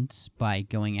Bond once by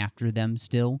going after them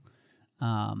still.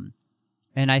 And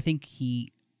I think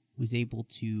he was able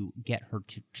to get her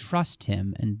to trust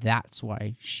him, and that's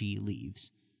why she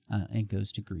leaves and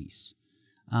goes to Greece.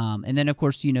 And then, of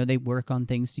course, they work on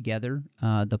things together,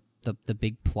 the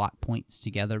big plot points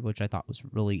together, which I thought was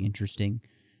really interesting.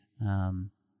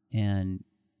 And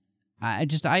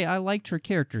I liked her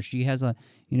character. She has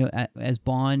as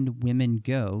Bond women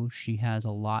go, she has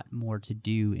a lot more to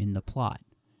do in the plot.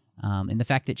 And the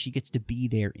fact that she gets to be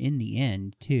there in the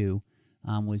end, too,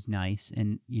 was nice.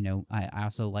 And, I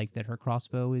also like that her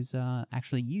crossbow is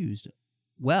actually used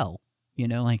well,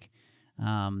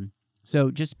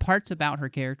 so just parts about her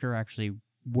character actually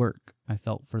work, I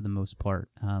felt, for the most part.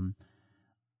 And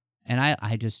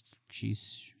she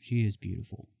is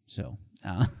beautiful. So,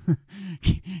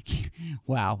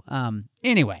 wow.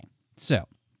 Anyway, so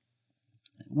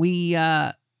we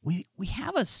have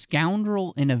a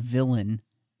scoundrel and a villain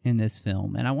in this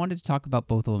film, and I wanted to talk about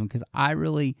both of them because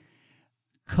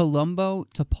Columbo,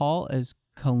 T'Pol as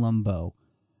Columbo,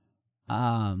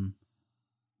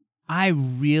 I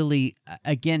really,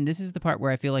 again, this is the part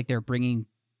where I feel like they're bringing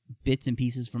bits and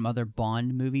pieces from other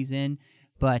Bond movies in,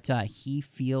 but he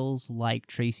feels like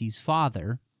Tracy's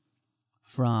father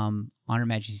from On Her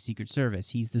Majesty's Secret Service.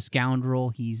 He's the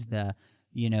scoundrel. He's the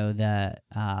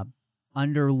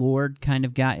underlord kind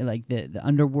of guy, like the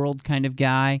underworld kind of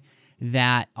guy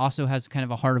that also has kind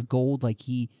of a heart of gold. Like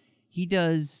he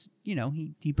does,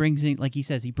 he brings in, like he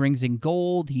says, he brings in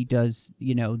gold. He does,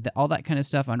 all that kind of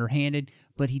stuff underhanded,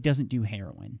 but he doesn't do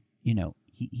heroin.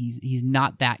 He's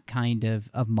not that kind of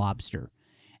mobster.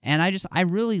 And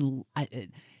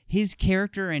his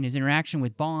character and his interaction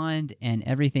with Bond and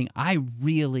everything, I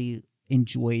really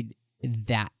enjoyed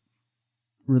that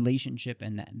relationship.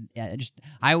 And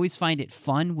I always find it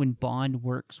fun when Bond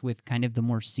works with kind of the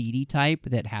more seedy type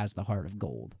that has the heart of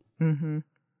gold. Mm-hmm.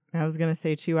 I was going to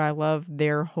say, too, I love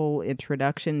their whole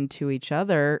introduction to each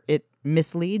other. It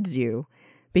misleads you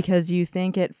because you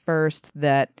think at first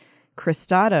that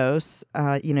Christados,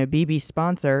 BB's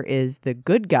sponsor, is the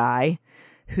good guy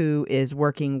who is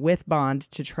working with Bond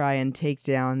to try and take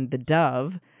down the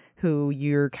Dove, who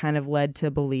you're kind of led to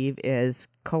believe is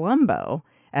Columbo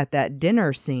at that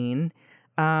dinner scene.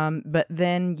 But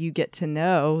then you get to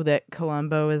know that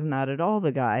Columbo is not at all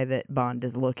the guy that Bond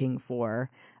is looking for.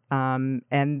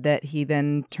 And that he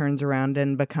then turns around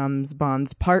and becomes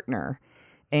Bond's partner.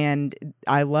 And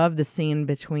I love the scene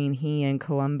between he and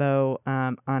Columbo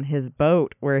on his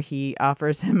boat where he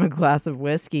offers him a glass of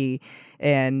whiskey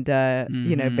and,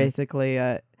 basically,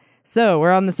 so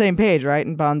we're on the same page, right?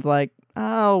 And Bond's like,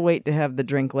 I'll wait to have the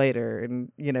drink later.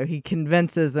 And, he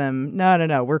convinces him,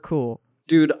 no, we're cool.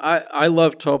 Dude, I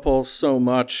love T'Pol so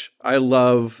much. I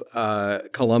love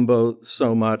Columbo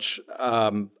so much.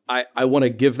 I want to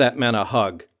give that man a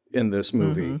hug in this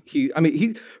movie. Mm-hmm.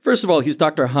 He first of all, he's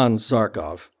Dr. Hans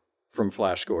Zarkov from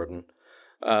Flash Gordon.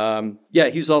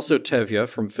 He's also Tevye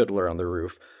from Fiddler on the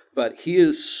Roof. But he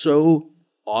is so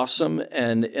awesome,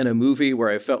 and in a movie where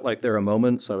I felt like there are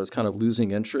moments I was kind of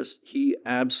losing interest, he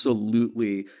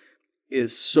absolutely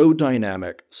is so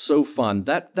dynamic, so fun.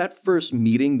 That first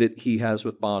meeting that he has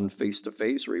with Bond face to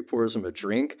face, where he pours him a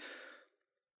drink,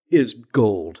 is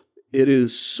gold. It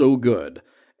is so good.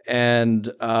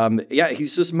 And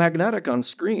he's just magnetic on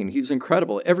screen. He's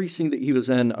incredible. Every scene that he was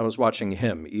in, I was watching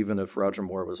him, even if Roger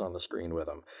Moore was on the screen with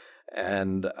him.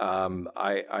 And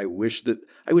I wish there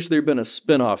had been a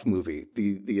spin-off movie,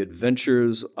 The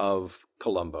Adventures of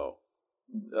Columbo,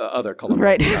 other Columbo.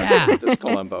 Right. Yeah. This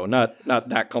Columbo, not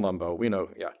that Columbo. We know,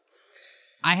 yeah.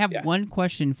 I have one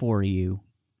question for you.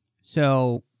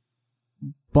 So,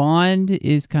 Bond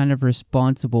is kind of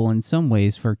responsible in some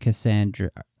ways for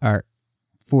Cassandra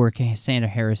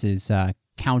Harris's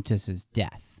Countess's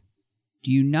death.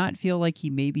 Do you not feel like he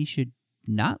maybe should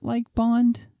not like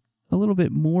Bond a little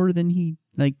bit more than he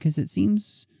like? Because it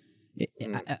seems,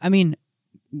 I mean,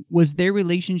 was their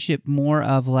relationship more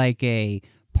of like a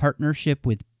partnership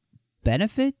with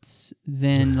benefits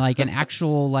than like an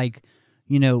actual like,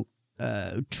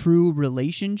 true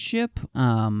relationship?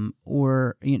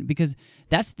 Or because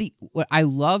that's what I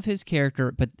love his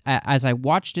character, but as I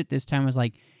watched it this time, I was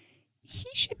like, he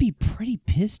should be pretty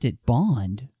pissed at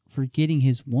Bond for getting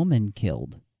his woman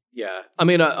killed. Yeah, I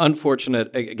mean,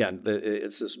 unfortunate. Again,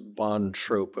 it's this Bond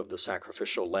trope of the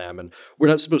sacrificial lamb, and we're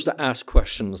not supposed to ask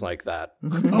questions like that.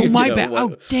 Oh, my bad.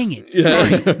 Oh, dang it.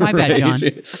 Sorry. My bad, John.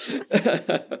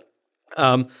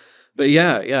 But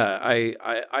yeah,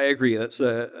 I agree. That's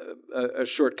a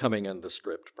shortcoming in the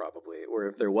script, probably. Or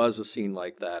if there was a scene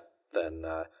like that, then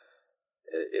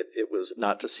it was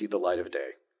not to see the light of day.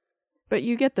 But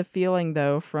you get the feeling,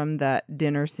 though, from that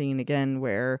dinner scene again,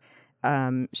 where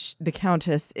the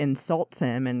Countess insults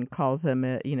him and calls him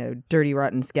a dirty,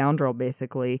 rotten scoundrel.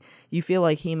 Basically, you feel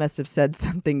like he must have said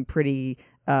something pretty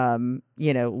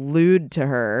lewd to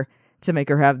her to make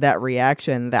her have that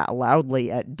reaction that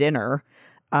loudly at dinner.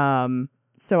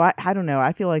 So I don't know.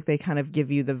 I feel like they kind of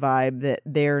give you the vibe that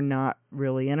they're not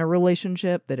really in a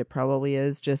relationship, that it probably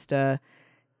is just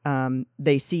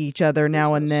they see each other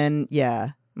now and then. Yeah,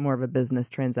 more of a business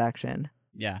transaction.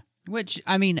 Yeah. Which,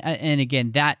 I mean, and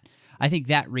again, I think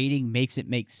that rating makes it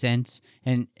make sense.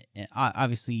 And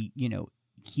obviously,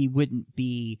 he wouldn't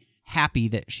be happy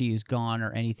that she is gone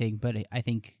or anything, but I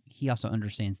think he also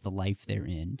understands the life they're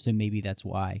in. So maybe that's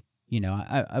why.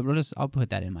 I'll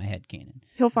put that in my head canon.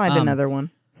 He'll find another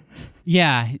one.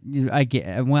 Yeah, I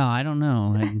get. Well, I don't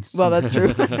know. Well, that's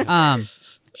true.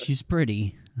 She's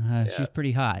pretty. She's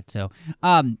pretty hot. So,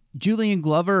 Julian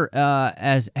Glover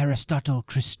as Aristotle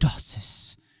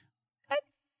Christosis.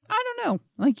 I don't know.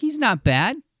 Like, he's not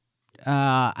bad.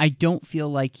 I don't feel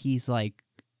like he's like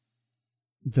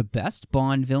the best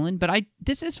Bond villain, but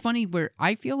this is funny where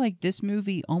I feel like this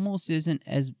movie almost isn't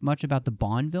as much about the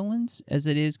Bond villains as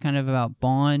it is kind of about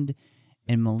Bond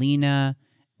and Melina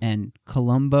and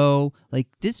Columbo. Like,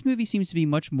 this movie seems to be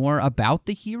much more about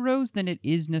the heroes than it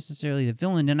is necessarily the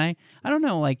villain. And I don't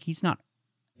know, like, he's not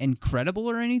incredible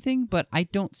or anything, but I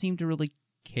don't seem to really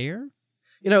care.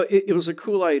 It was a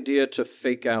cool idea to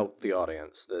fake out the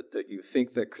audience, that you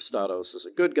think that Christados is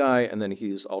a good guy, and then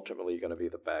he's ultimately going to be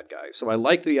the bad guy. So I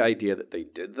like the idea that they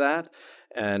did that,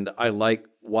 and I like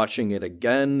watching it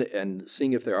again and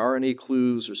seeing if there are any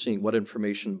clues or seeing what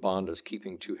information Bond is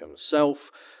keeping to himself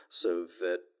so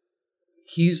that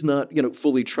he's not,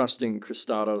 fully trusting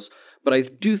Christados. But I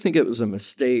do think it was a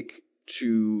mistake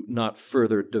to not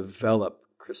further develop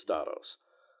Christados.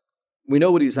 We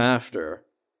know what he's after,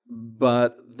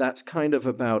 but that's kind of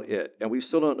about it. And we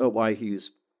still don't know why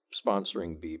he's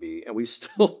sponsoring BB. And we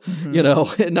still,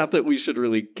 not that we should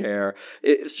really care.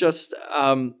 It's just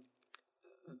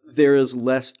there is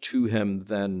less to him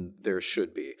than there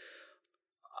should be.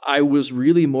 I was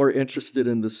really more interested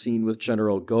in the scene with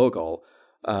General Gogol.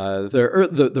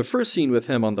 The first scene with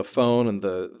him on the phone, and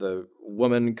the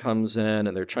woman comes in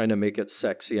and they're trying to make it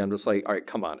sexy. I'm just like, all right,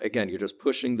 come on. Again, you're just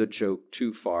pushing the joke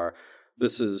too far.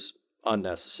 This is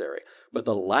unnecessary. But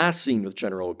the last scene with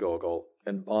General Gogol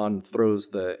and Bond throws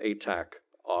the ATAC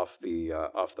off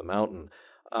the mountain,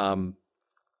 I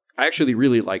actually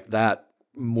really like that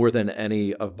more than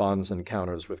any of Bond's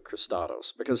encounters with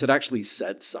Christados, because it actually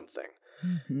said something.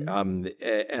 Mm-hmm.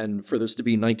 And for this to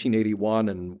be 1981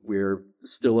 and we're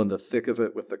still in the thick of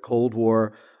it with the Cold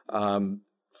War,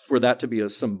 for that to be a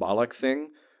symbolic thing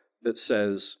that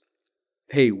says,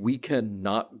 hey, we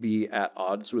cannot be at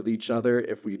odds with each other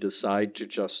if we decide to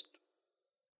just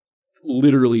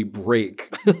literally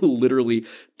break, literally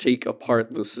take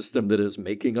apart the system that is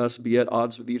making us be at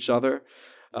odds with each other.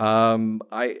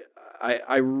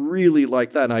 I really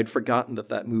like that, and I'd forgotten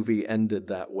that movie ended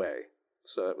that way.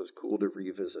 So it was cool to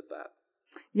revisit that.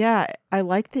 Yeah, I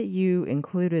like that you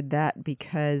included that,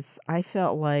 because I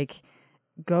felt like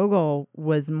Gogol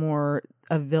was more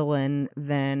a villain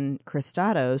than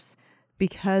Christados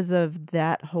because of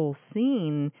that whole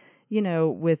scene,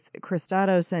 with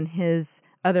Christados and his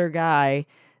other guy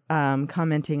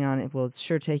commenting on it. Well, it's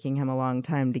sure taking him a long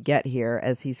time to get here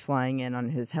as he's flying in on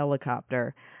his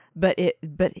helicopter. But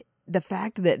the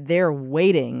fact that they're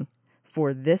waiting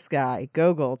for this guy,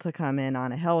 Gogol, to come in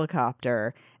on a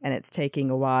helicopter and it's taking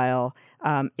a while,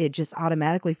 it just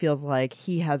automatically feels like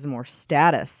he has more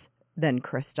status than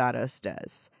Christados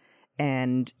does.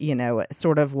 And,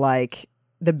 sort of like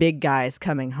the big guy's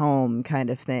coming home kind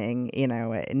of thing,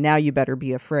 now you better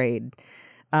be afraid.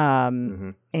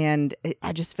 And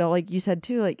I just felt like you said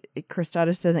too, like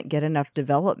Christados doesn't get enough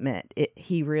development.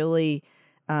 He really,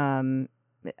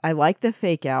 I like the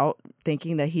fake out,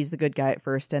 thinking that he's the good guy at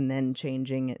first and then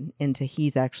changing into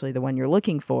he's actually the one you're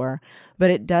looking for.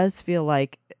 But it does feel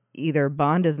like either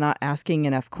Bond is not asking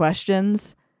enough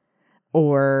questions,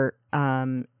 or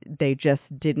they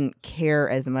just didn't care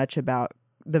as much about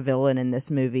the villain in this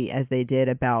movie as they did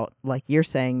about, like you're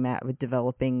saying, Matt, with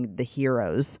developing the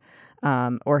heroes,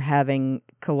 or having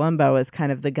Columbo as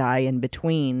kind of the guy in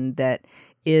between that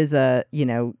is a,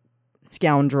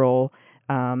 scoundrel,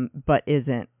 but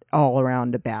isn't all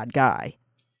around a bad guy.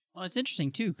 Well, it's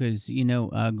interesting, too, because,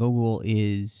 Gogol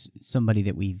is somebody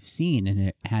that we've seen and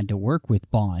it had to work with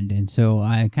Bond. And so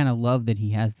I kind of love that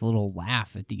he has the little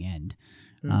laugh at the end,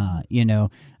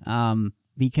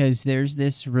 because there's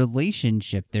this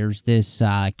relationship, there's this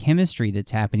chemistry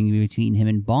that's happening between him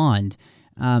and Bond.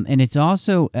 And it's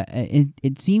also,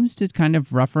 it seems to kind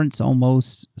of reference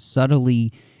almost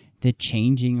subtly the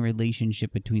changing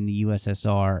relationship between the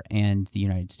USSR and the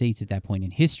United States at that point in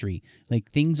history.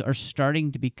 Like, things are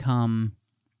starting to become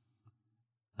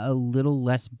a little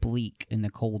less bleak in the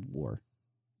Cold War.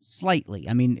 Slightly.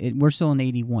 I mean, we're still in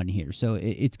 81 here, so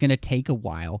it's going to take a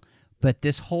while. But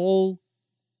this whole,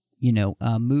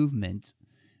 movement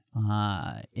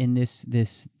in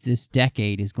this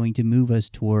decade is going to move us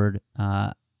toward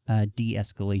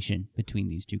de-escalation between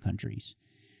these two countries.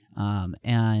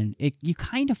 And you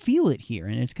kind of feel it here,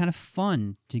 and it's kind of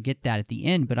fun to get that at the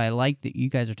end. But I like that you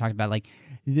guys are talking about, like,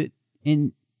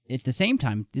 at the same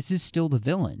time, this is still the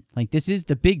villain. Like, this is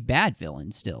the big bad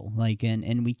villain still. Like,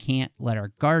 and we can't let our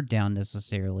guard down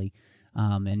necessarily.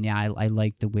 And yeah, I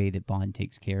like the way that Bond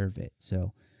takes care of it.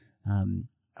 So,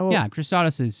 yeah,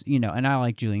 Christados is, and I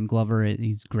like Julian Glover.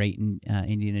 He's great in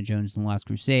Indiana Jones and the Last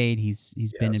Crusade. He's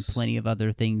been in plenty of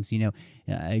other things,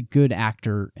 a good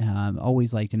actor.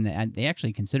 Always liked him. They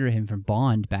actually considered him for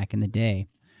Bond back in the day.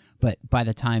 But by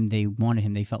the time they wanted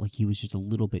him, they felt like he was just a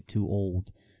little bit too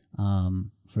old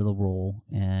for the role.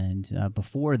 And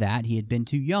before that, he had been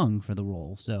too young for the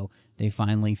role. So they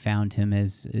finally found him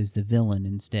as the villain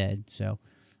instead. So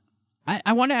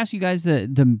I want to ask you guys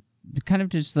the kind of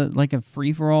just like a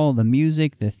free-for-all, the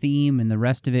music, the theme, and the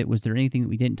rest of it. Was there anything that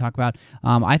we didn't talk about?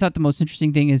 I thought the most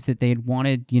interesting thing is that they had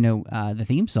wanted, the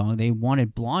theme song, they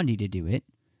wanted Blondie to do it.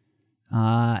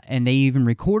 And they even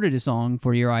recorded a song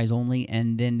for Your Eyes Only,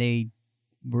 and then they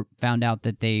found out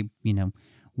that they,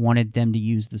 wanted them to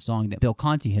use the song that Bill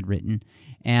Conti had written,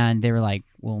 and they were like,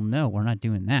 well, no, we're not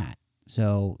doing that.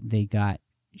 So they got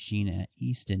Sheena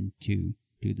Easton to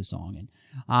do the song. And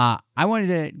I wanted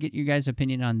to get your guys'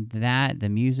 opinion on that, the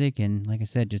music, and like I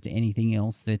said, just anything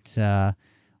else that,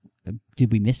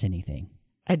 did we miss anything?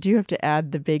 I do have to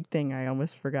add the big thing I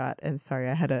almost forgot, and sorry,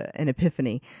 I had an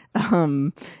epiphany.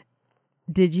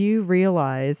 Did you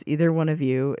realize, either one of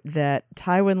you, that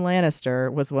Tywin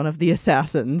Lannister was one of the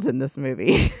assassins in this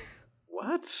movie?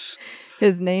 What?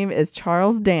 His name is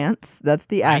Charles Dance. That's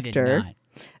the actor.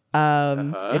 I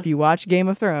did not. If you watch Game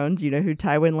of Thrones, you know who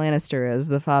Tywin Lannister is,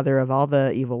 the father of all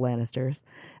the evil Lannisters.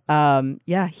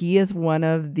 Yeah, he is one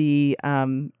of the,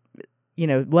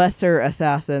 lesser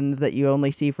assassins that you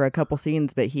only see for a couple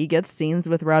scenes, but he gets scenes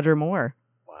with Roger Moore.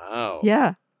 Wow.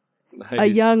 Yeah. Nice, a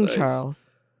young nice. Charles.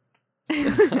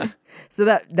 So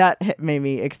that made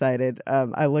me excited.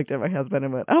 I looked at my husband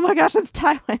and went, "Oh my gosh, it's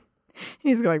Tywin!"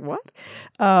 He's going, "What?"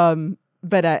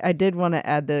 But I did want to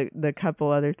add the couple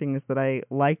other things that I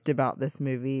liked about this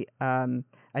movie.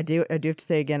 I do have to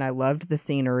say again, I loved the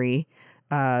scenery.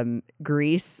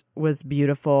 Greece was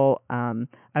beautiful.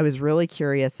 I was really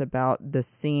curious about the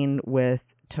scene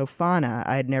with Tofana.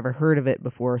 I had never heard of it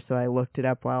before, so I looked it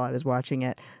up while I was watching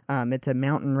it. It's a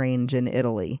mountain range in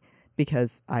Italy,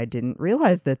 because I didn't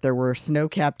realize that there were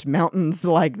snow-capped mountains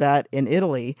like that in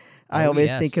Italy. I always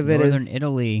think of it Northern as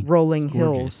Italy, rolling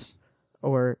hills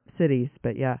or cities,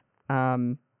 but yeah.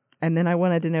 And then I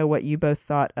wanted to know what you both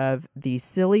thought of the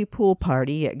silly pool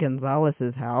party at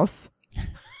Gonzalez's house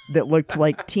that looked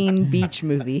like teen beach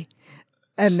movie.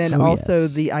 And then also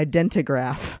the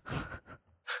identigraph.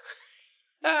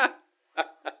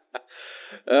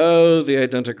 Oh, the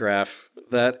identigraph.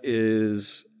 That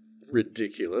is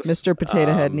ridiculous. Mr.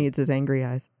 Potato Head needs his angry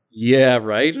eyes. Yeah,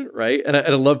 right. And I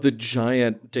love the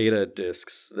giant data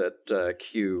discs that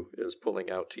Q is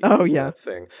pulling out to use that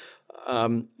thing.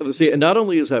 Let's see, and not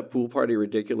only is that pool party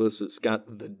ridiculous, it's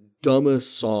got the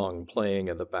dumbest song playing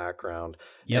in the background.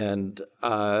 Yep. And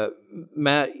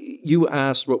Matt, you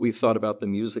asked what we thought about the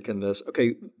music in this.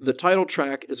 Okay, the title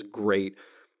track is great.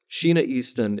 Sheena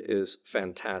Easton is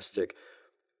fantastic.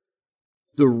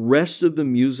 The rest of the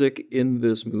music in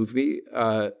this movie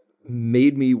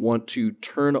made me want to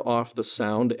turn off the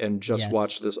sound and just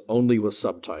watch this only with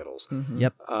subtitles. Mm-hmm.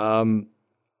 Yep.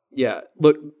 Yeah,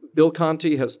 look, Bill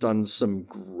Conti has done some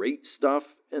great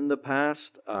stuff in the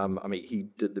past. I mean, he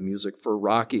did the music for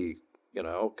Rocky. You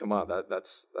know, come on,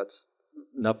 that's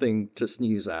nothing to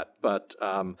sneeze at. But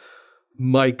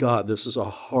my God, this is a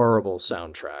horrible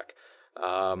soundtrack,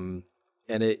 and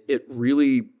it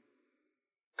really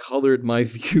colored my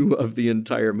view of the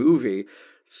entire movie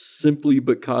simply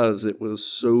because it was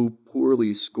so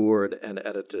poorly scored and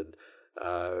edited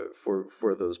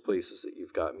for those places that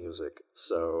you've got music.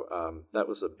 So that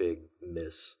was a big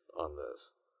miss on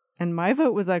this. And my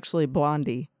vote was actually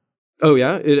Blondie. Oh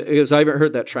yeah, because I haven't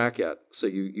heard that track yet. So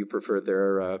you preferred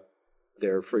their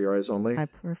For Your Eyes Only? I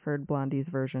preferred Blondie's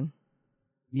version.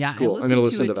 Yeah, cool. I listened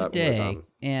listen to to it that today,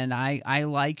 and I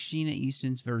like Sheena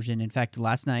Easton's version. In fact,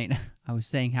 last night I was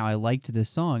saying how I liked this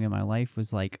song, and my wife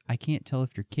was like, "I can't tell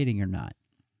if you're kidding or not."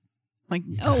 Like,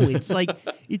 no, it's like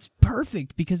it's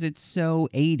perfect because it's so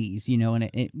 80s, you know, and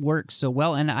it works so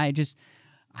well. And I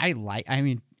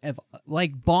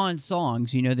like Bond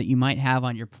songs, you know, that you might have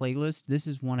on your playlist. This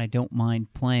is one I don't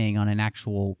mind playing on an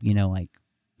actual, you know, like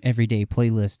everyday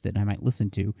playlist that I might listen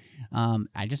to.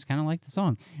 I just kind of like the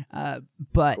song.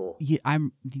 But cool.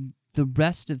 The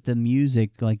rest of the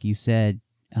music, like you said,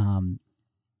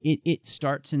 it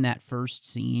starts in that first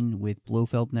scene with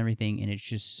Blofeld and everything, and it's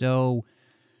just so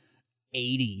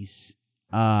 80s.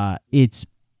 It's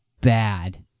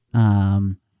bad.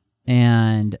 And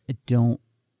I don't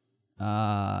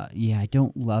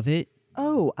love it.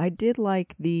 Oh, I did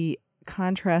like the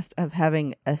contrast of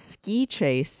having a ski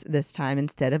chase this time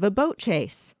instead of a boat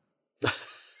chase.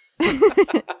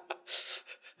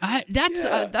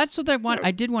 That's what I want. I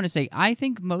did want to say. I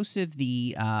think most of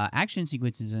the action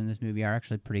sequences in this movie are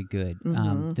actually pretty good.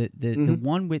 Mm-hmm. The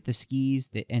one with the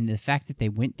skis and the fact that they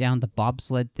went down the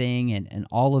bobsled thing and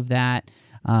all of that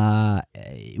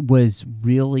was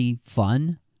really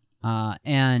fun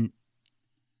and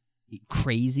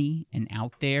crazy and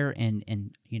out there,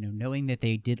 and you know, knowing that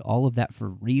they did all of that for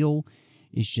real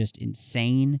is just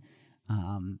insane.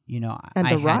 You know, and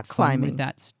the rock climbing.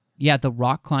 Yeah, the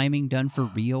rock climbing done for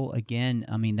real. Again,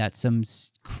 I mean, that's some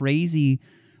crazy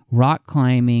rock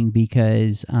climbing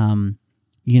because,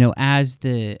 you know, I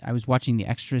was watching the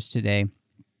extras today,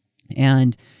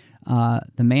 and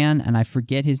the man, and I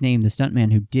forget his name, the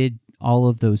stuntman who did all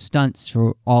of those stunts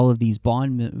for all of these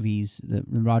Bond movies, the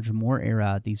Roger Moore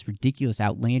era, these ridiculous,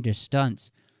 outlandish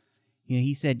stunts. You know,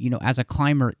 he said, you know, as a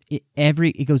climber,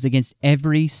 it goes against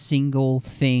every single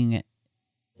thing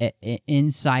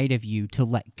inside of you to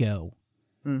let go.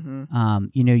 Mm-hmm.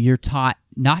 You know, you're taught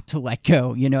not to let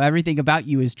go. You know, everything about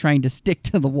you is trying to stick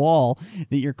to the wall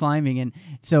that you're climbing, and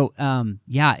so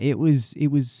yeah, it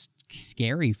was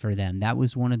scary for them. That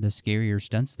was one of the scarier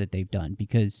stunts that they've done,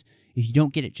 because if you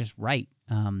don't get it just right,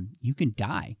 you can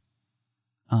die.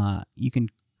 You can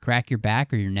crack your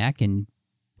back or your neck and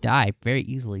die very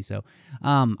easily. So,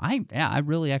 I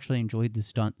really actually enjoyed the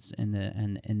stunts and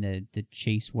the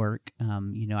chase work.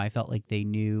 You know, I felt like they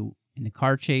knew in the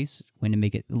car chase when to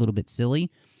make it a little bit silly,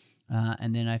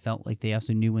 and then I felt like they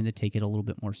also knew when to take it a little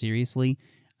bit more seriously.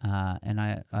 And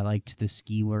I liked the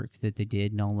ski work that they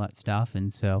did and all that stuff.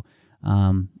 And so,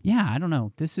 yeah, I don't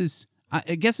know.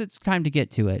 I guess it's time to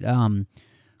get to it.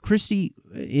 Christy,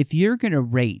 if you're gonna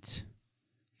rate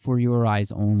For Your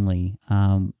Eyes Only,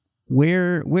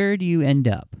 where do you end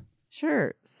up?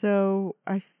 Sure. So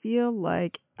I feel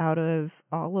like out of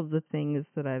all of the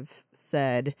things that I've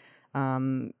said,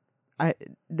 that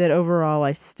overall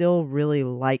I still really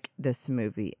like this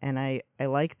movie. And I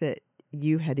like that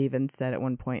you had even said at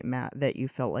one point, Matt, that you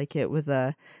felt like it was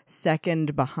a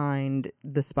second behind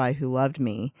The Spy Who Loved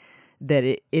Me, that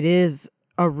it is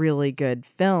a really good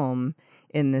film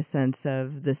in the sense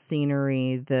of the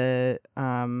scenery, the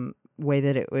way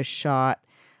that it was shot.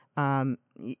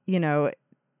 You know,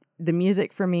 the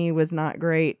music for me was not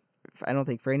great. I don't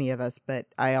think for any of us, but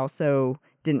I also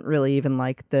didn't really even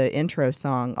like the intro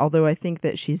song. Although I think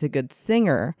that she's a good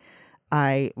singer,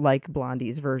 I like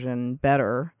Blondie's version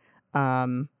better.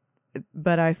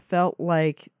 But I felt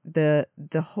like the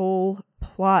whole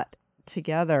plot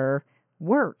together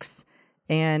works,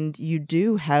 and you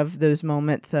do have those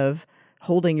moments of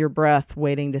holding your breath,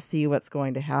 waiting to see what's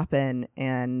going to happen,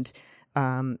 and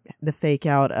the fake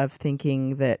out of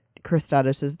thinking that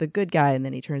Christados is the good guy and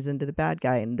then he turns into the bad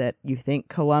guy, and that you think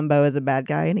Columbo is a bad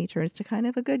guy and he turns to kind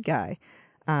of a good guy.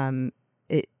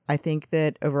 I think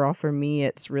that overall for me,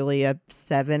 it's really a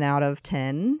 7 out of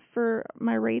 10 for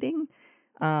my rating.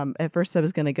 At first I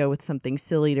was going to go with something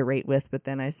silly to rate with, but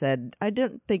then I said, I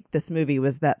don't think this movie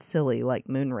was that silly like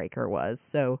Moonraker was.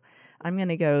 So I'm going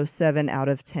to go 7 out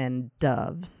of 10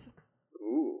 doves.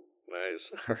 Ooh,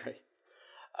 nice. All right.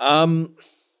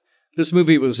 This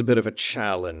movie was a bit of a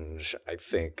challenge, I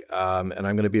think, and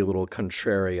I'm going to be a little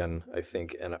contrarian, I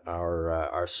think, in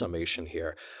our summation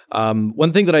here.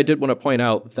 One thing that I did want to point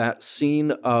out, that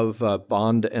scene of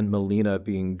Bond and Melina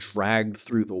being dragged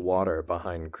through the water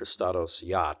behind Christados'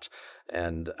 yacht,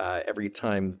 and every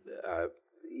time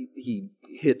he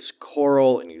hits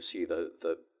coral and you see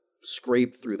the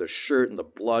scrape through the shirt and the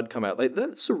blood come out, like,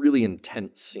 that's a really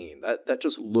intense scene. That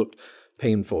just looked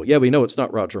painful. Yeah, we know it's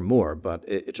not Roger Moore, but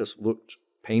it just looked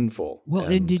painful. Well,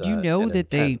 and did you know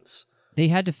that intense. they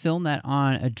had to film that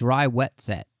on a dry wet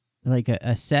set, like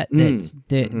a set that's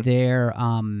they're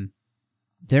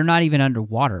not even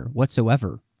underwater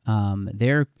whatsoever.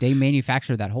 They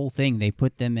manufacture that whole thing. They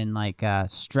put them in like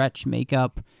stretch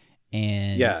makeup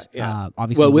and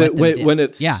obviously when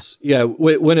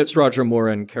it's Roger Moore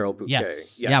and Carol Bouquet.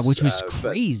 Yes. Which was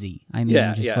crazy. I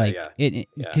mean,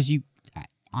 because you.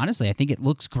 Honestly, I think it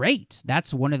looks great.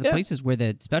 That's one of the places where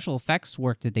the special effects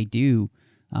work that they do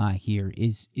here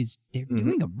is they're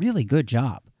doing a really good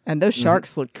job. And those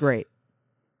sharks look great.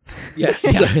 Yes,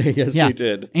 yes, they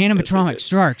did. Animatronic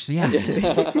sharks,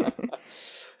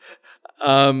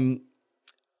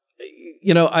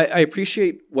 I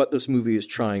appreciate what this movie is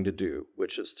trying to do,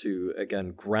 which is to,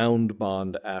 again, ground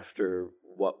Bond after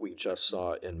what we just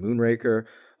saw in Moonraker.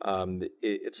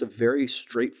 It's a very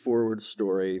straightforward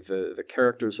story. The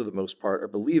characters, for the most part, are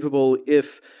believable.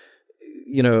 If,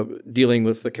 dealing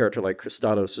with a character like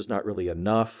Christados is not really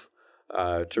enough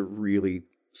to really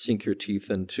sink your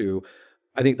teeth into.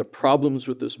 I think the problems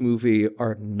with this movie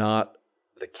are not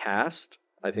the cast.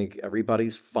 I think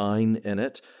everybody's fine in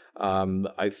it.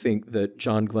 I think that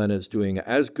John Glenn is doing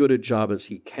as good a job as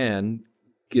he can,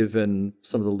 given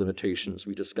some of the limitations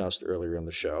we discussed earlier in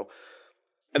the show.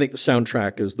 I think the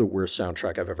soundtrack is the worst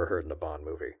soundtrack I've ever heard in a Bond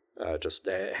movie, just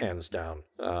hands down,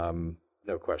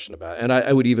 no question about it. And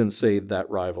I would even say that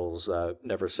rivals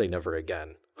Never Say Never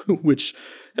Again, which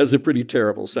has a pretty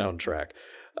terrible soundtrack.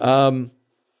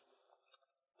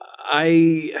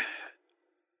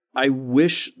 I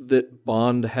wish that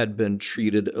Bond had been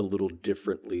treated a little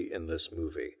differently in this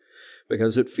movie,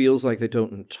 because it feels like they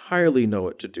don't entirely know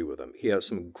what to do with him. He has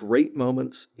some great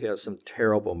moments, he has some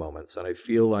terrible moments, and I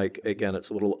feel like, again, it's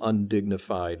a little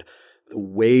undignified, the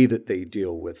way that they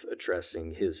deal with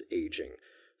addressing his aging.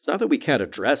 It's not that we can't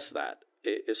address that,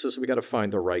 it's just we got to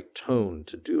find the right tone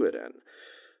to do it in.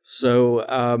 So,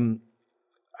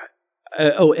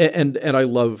 and I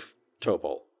love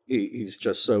Topol. He's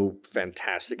just so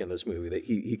fantastic in this movie that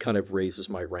he kind of raises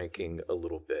my ranking a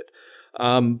little bit.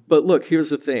 But look,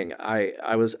 here's the thing.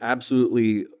 I was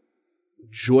absolutely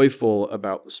joyful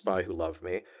about The Spy Who Loved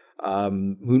Me.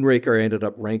 Moonraker I ended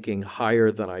up ranking higher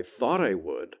than I thought I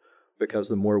would, because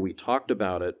the more we talked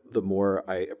about it, the more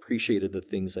I appreciated the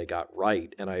things they got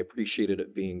right, and I appreciated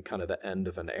it being kind of the end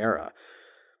of an era.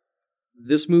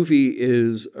 This movie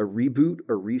is a reboot,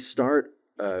 a restart,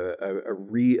 a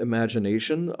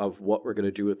reimagination of what we're going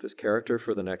to do with this character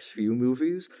for the next few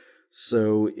movies.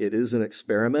 So it is an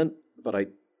experiment, but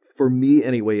for me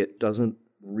anyway, it doesn't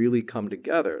really come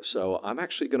together. So I'm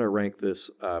actually going to rank this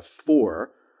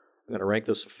 4. I'm going to rank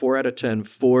this 4 out of 10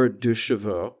 for Deux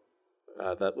Chevaux,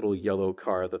 that little yellow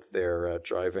car that they're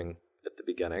driving at the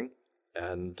beginning.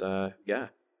 And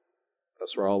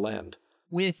that's where I'll land.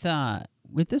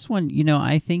 With this one,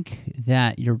 I think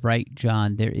that you're right,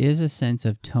 John. There is a sense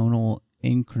of tonal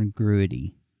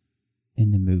incongruity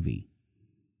in the movie.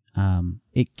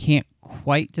 It can't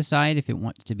quite decide if it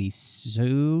wants to be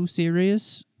so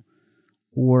serious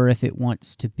or if it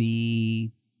wants to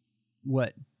be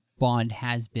what Bond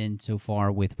has been so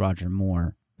far with Roger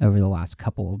Moore over the last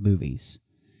couple of movies.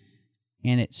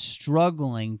 And it's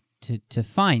struggling to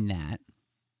find that.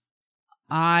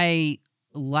 I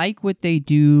like what they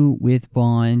do with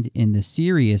Bond in the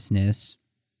seriousness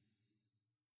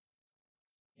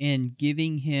and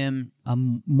giving him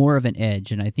more of an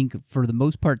edge. And I think for the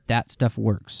most part, that stuff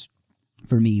works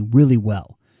for me really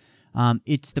well.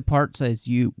 It's the parts, as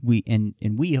we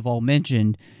have all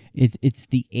mentioned, it's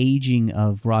the aging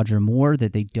of Roger Moore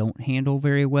that they don't handle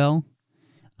very well.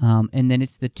 And then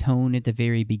it's the tone at the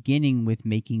very beginning with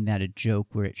making that a joke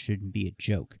where it shouldn't be a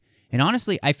joke. And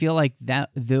honestly, I feel like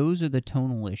those are the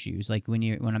tonal issues. Like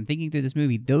when I'm thinking through this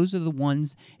movie, those are the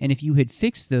ones. And if you had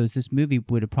fixed those, this movie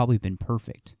would have probably been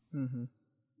perfect. Mm-hmm.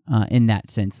 In that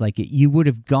sense, like you would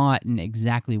have gotten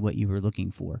exactly what you were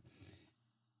looking for.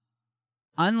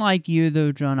 Unlike you,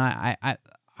 though, John, I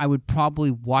would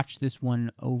probably watch this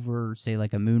one over, say,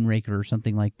 like a Moonraker or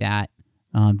something like that,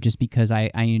 just because I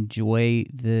enjoy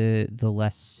the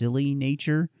less silly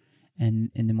nature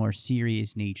and the more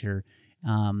serious nature.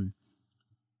 But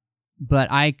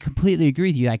I completely agree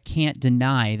with you. I can't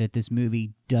deny that this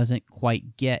movie doesn't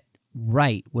quite get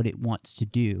right what it wants to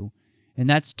do, and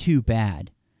that's too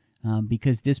bad.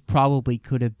 Because this probably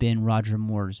could have been Roger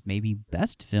Moore's maybe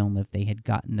best film if they had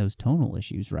gotten those tonal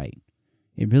issues right.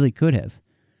 It really could have.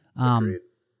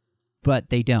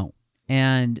 But they don't.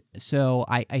 And so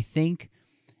I think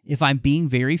if I'm being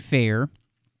very fair,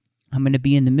 I'm going to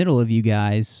be in the middle of you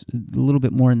guys, a little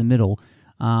bit more in the middle.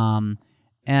 And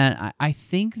I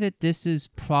think that this is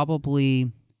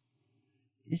probably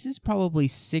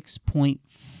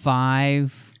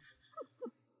 6.5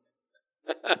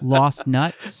 lost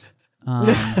nuts.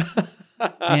 And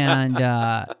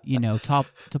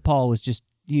Paul was just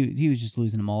he was just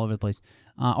losing them all over the place,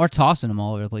 or tossing them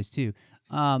all over the place too.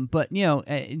 But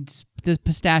it's the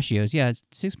pistachios. Yeah, it's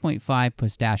 6.5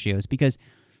 pistachios because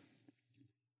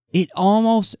it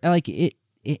almost like it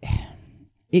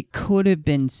could have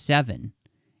been 7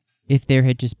 if there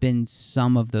had just been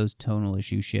some of those tonal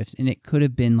issue shifts, and it could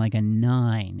have been like a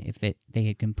 9 if they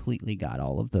had completely got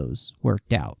all of those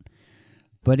worked out.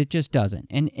 But it just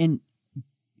doesn't.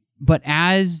 But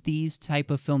as these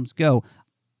type of films go,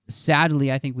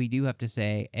 sadly, I think we do have to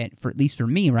say, at least for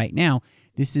me right now,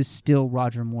 this is still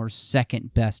Roger Moore's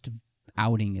second best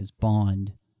outing as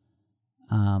Bond.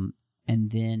 And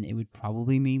then it would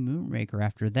probably be Moonraker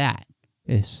after that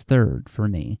is third for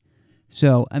me.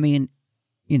 So, I mean,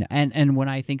 and when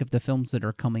I think of the films that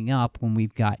are coming up, when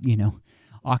we've got,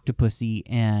 Octopussy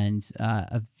and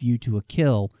A View to a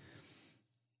Kill,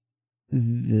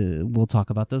 we'll talk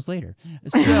about those later.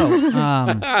 So,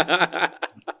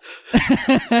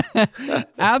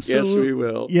 absolutely, yes, we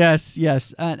will. Yes.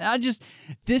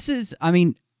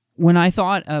 When I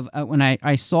thought of when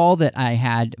I saw that I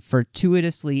had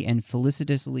fortuitously and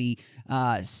felicitously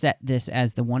set this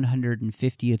as the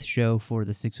 150th show for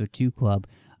the 602 Club,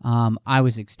 I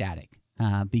was ecstatic.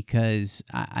 Because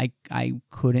I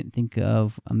couldn't think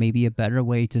of maybe a better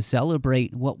way to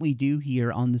celebrate what we do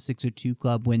here on the 602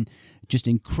 Club when just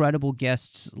incredible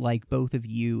guests like both of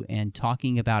you and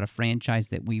talking about a franchise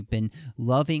that we've been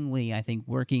lovingly, I think,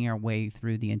 working our way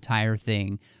through the entire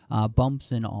thing,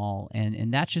 bumps and all.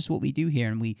 And that's just what we do here.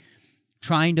 And we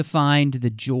trying to find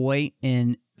the joy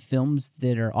in films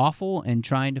that are awful and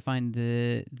trying to find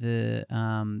the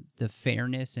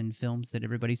fairness in films that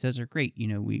everybody says are great.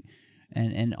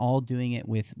 And all doing it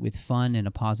with fun and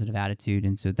a positive attitude.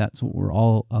 And so that's what we're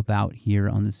all about here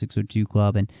on the 602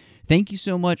 Club. And thank you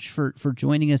so much for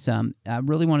joining us. I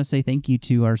really want to say thank you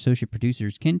to our associate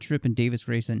producers. Ken Tripp and Davis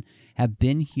Grayson have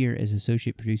been here as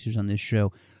associate producers on this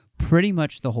show pretty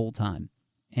much the whole time.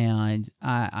 And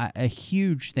a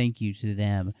huge thank you to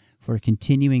them for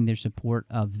continuing their support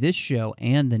of this show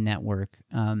and the network.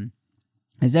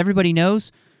 As everybody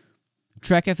knows,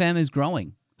 Trek FM is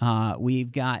growing.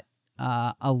 We've got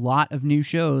a lot of new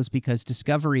shows because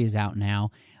Discovery is out now,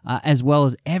 as well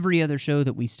as every other show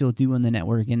that we still do on the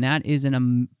network, and that is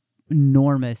an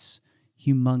enormous,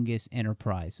 humongous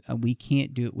enterprise. We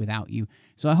can't do it without you.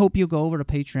 So I hope you'll go over to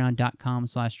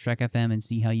patreon.com/TrekFM and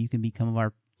see how you can become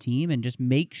our team and just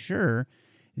make sure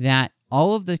that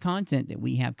all of the content that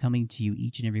we have coming to you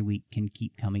each and every week can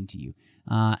keep coming to you.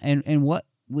 And what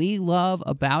we love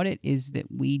about it is that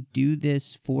we do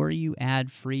this for you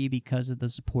ad-free because of the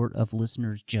support of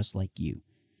listeners just like you.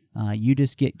 You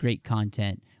just get great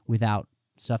content without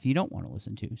stuff you don't want to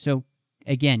listen to. So,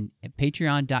 again,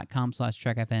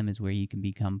 patreon.com/TrekFM is where you can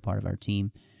become part of our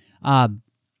team.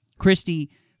 Christy,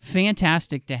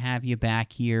 fantastic to have you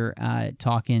back here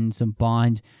talking some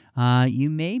Bond. You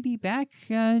may be back,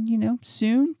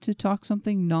 soon to talk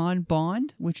something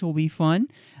non-Bond, which will be fun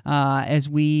as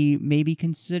we maybe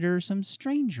consider some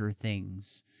Stranger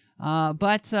Things.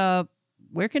 But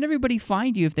where can everybody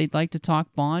find you if they'd like to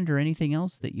talk Bond or anything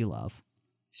else that you love?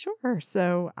 Sure.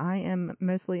 So I am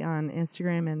mostly on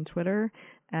Instagram and Twitter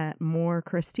at More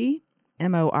Christie,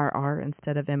 Morr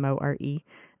instead of More.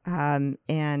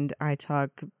 And I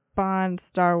talk Bond,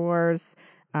 Star Wars.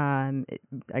 I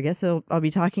guess I'll be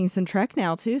talking some Trek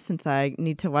now too, since I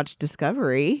need to watch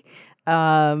Discovery,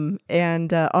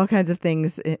 and all kinds of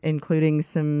things, including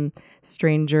some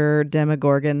Stranger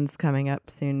Demogorgons coming up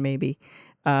soon, maybe.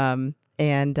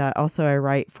 And also I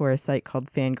write for a site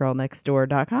called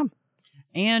fangirlnextdoor.com.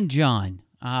 And John,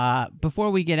 before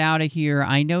we get out of here,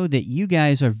 I know that you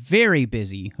guys are very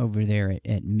busy over there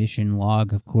at Mission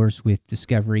Log, of course, with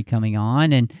Discovery coming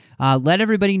on. And let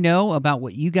everybody know about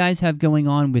what you guys have going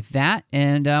on with that,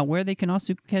 and where they can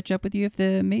also catch up with you if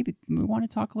they maybe want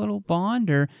to talk a little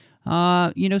Bond or,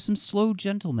 some slow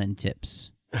gentleman tips.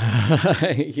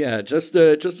 Yeah, just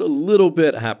a little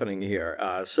bit happening here.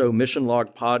 So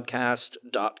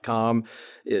missionlogpodcast.com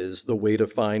is the way to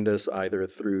find us, either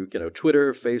through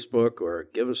Twitter, Facebook, or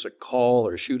give us a call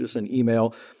or shoot us an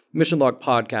email.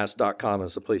 Missionlogpodcast.com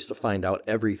is the place to find out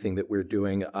everything that we're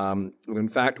doing. In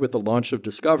fact, with the launch of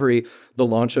Discovery, the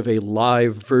launch of a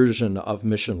live version of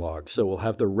Mission Log. So we'll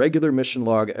have the regular Mission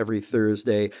Log every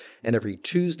Thursday, and every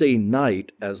Tuesday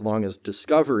night, as long as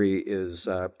Discovery is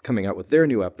coming out with their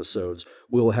new episodes,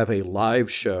 we'll have a live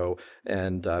show,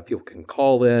 and people can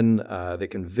call in, they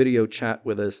can video chat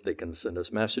with us, they can send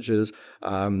us messages.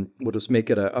 We'll just make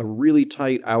it a really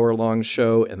tight hour-long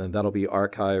show, and then that'll be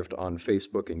archived on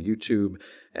Facebook and YouTube,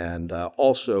 and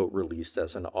also released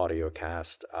as an audio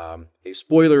cast, a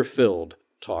spoiler-filled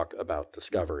talk about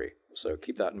Discovery. So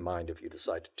keep that in mind if you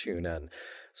decide to tune in.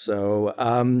 So,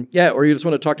 or you just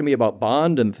want to talk to me about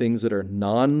Bond and things that are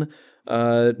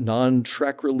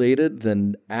non-Trek related,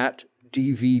 then at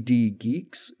DVD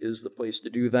Geeks is the place to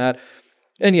do that.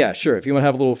 And yeah, sure, if you want to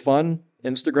have a little fun,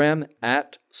 Instagram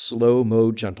at Slow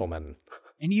Mo Gentleman.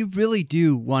 And you really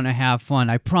do want to have fun,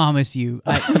 I promise you.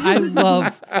 I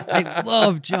love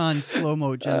John's Slow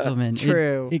Mo Gentleman.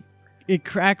 True. It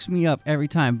cracks me up every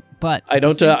time. But I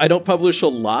don't publish a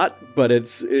lot, but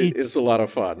it's a lot of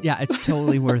fun. Yeah, it's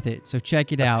totally worth it. So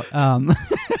check it out.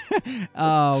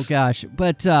 Oh gosh,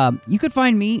 but you could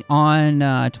find me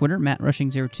on Twitter,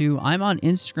 MattRushing02. I'm on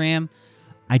Instagram.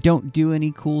 I don't do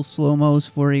any cool slow-mos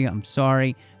for you. I'm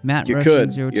sorry.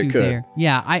 MattRushing02 there.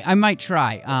 Yeah, I might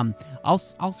try. I'll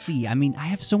see. I mean, I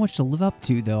have so much to live up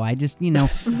to, though. I just,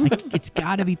 it's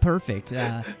got to be perfect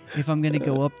if I'm going to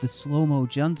go up the slow-mo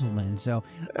gentleman. So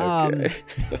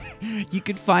you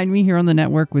could find me here on the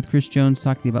network with Chris Jones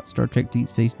talking about Star Trek Deep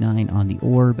Space Nine on the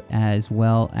Orb, as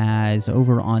well as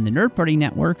over on the Nerd Party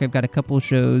Network. I've got a couple of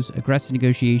shows, Aggressive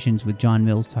Negotiations with John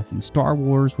Mills talking Star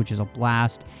Wars, which is a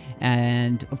blast,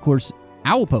 and, of course,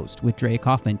 Owl Post with Drea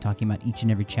Kaufman talking about each and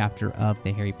every chapter of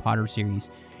the Harry Potter series.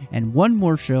 And one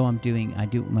more show I do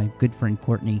it with my good friend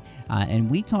Courtney, and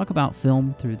we talk about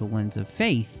film through the lens of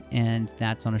faith, and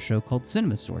that's on a show called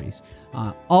Cinema Stories.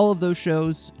 All of those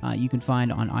shows you can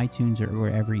find on iTunes or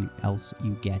wherever else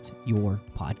you get your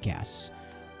podcasts.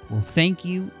 Well, thank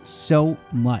you so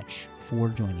much for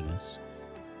joining us.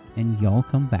 And y'all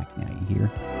come back now, you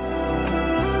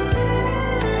hear?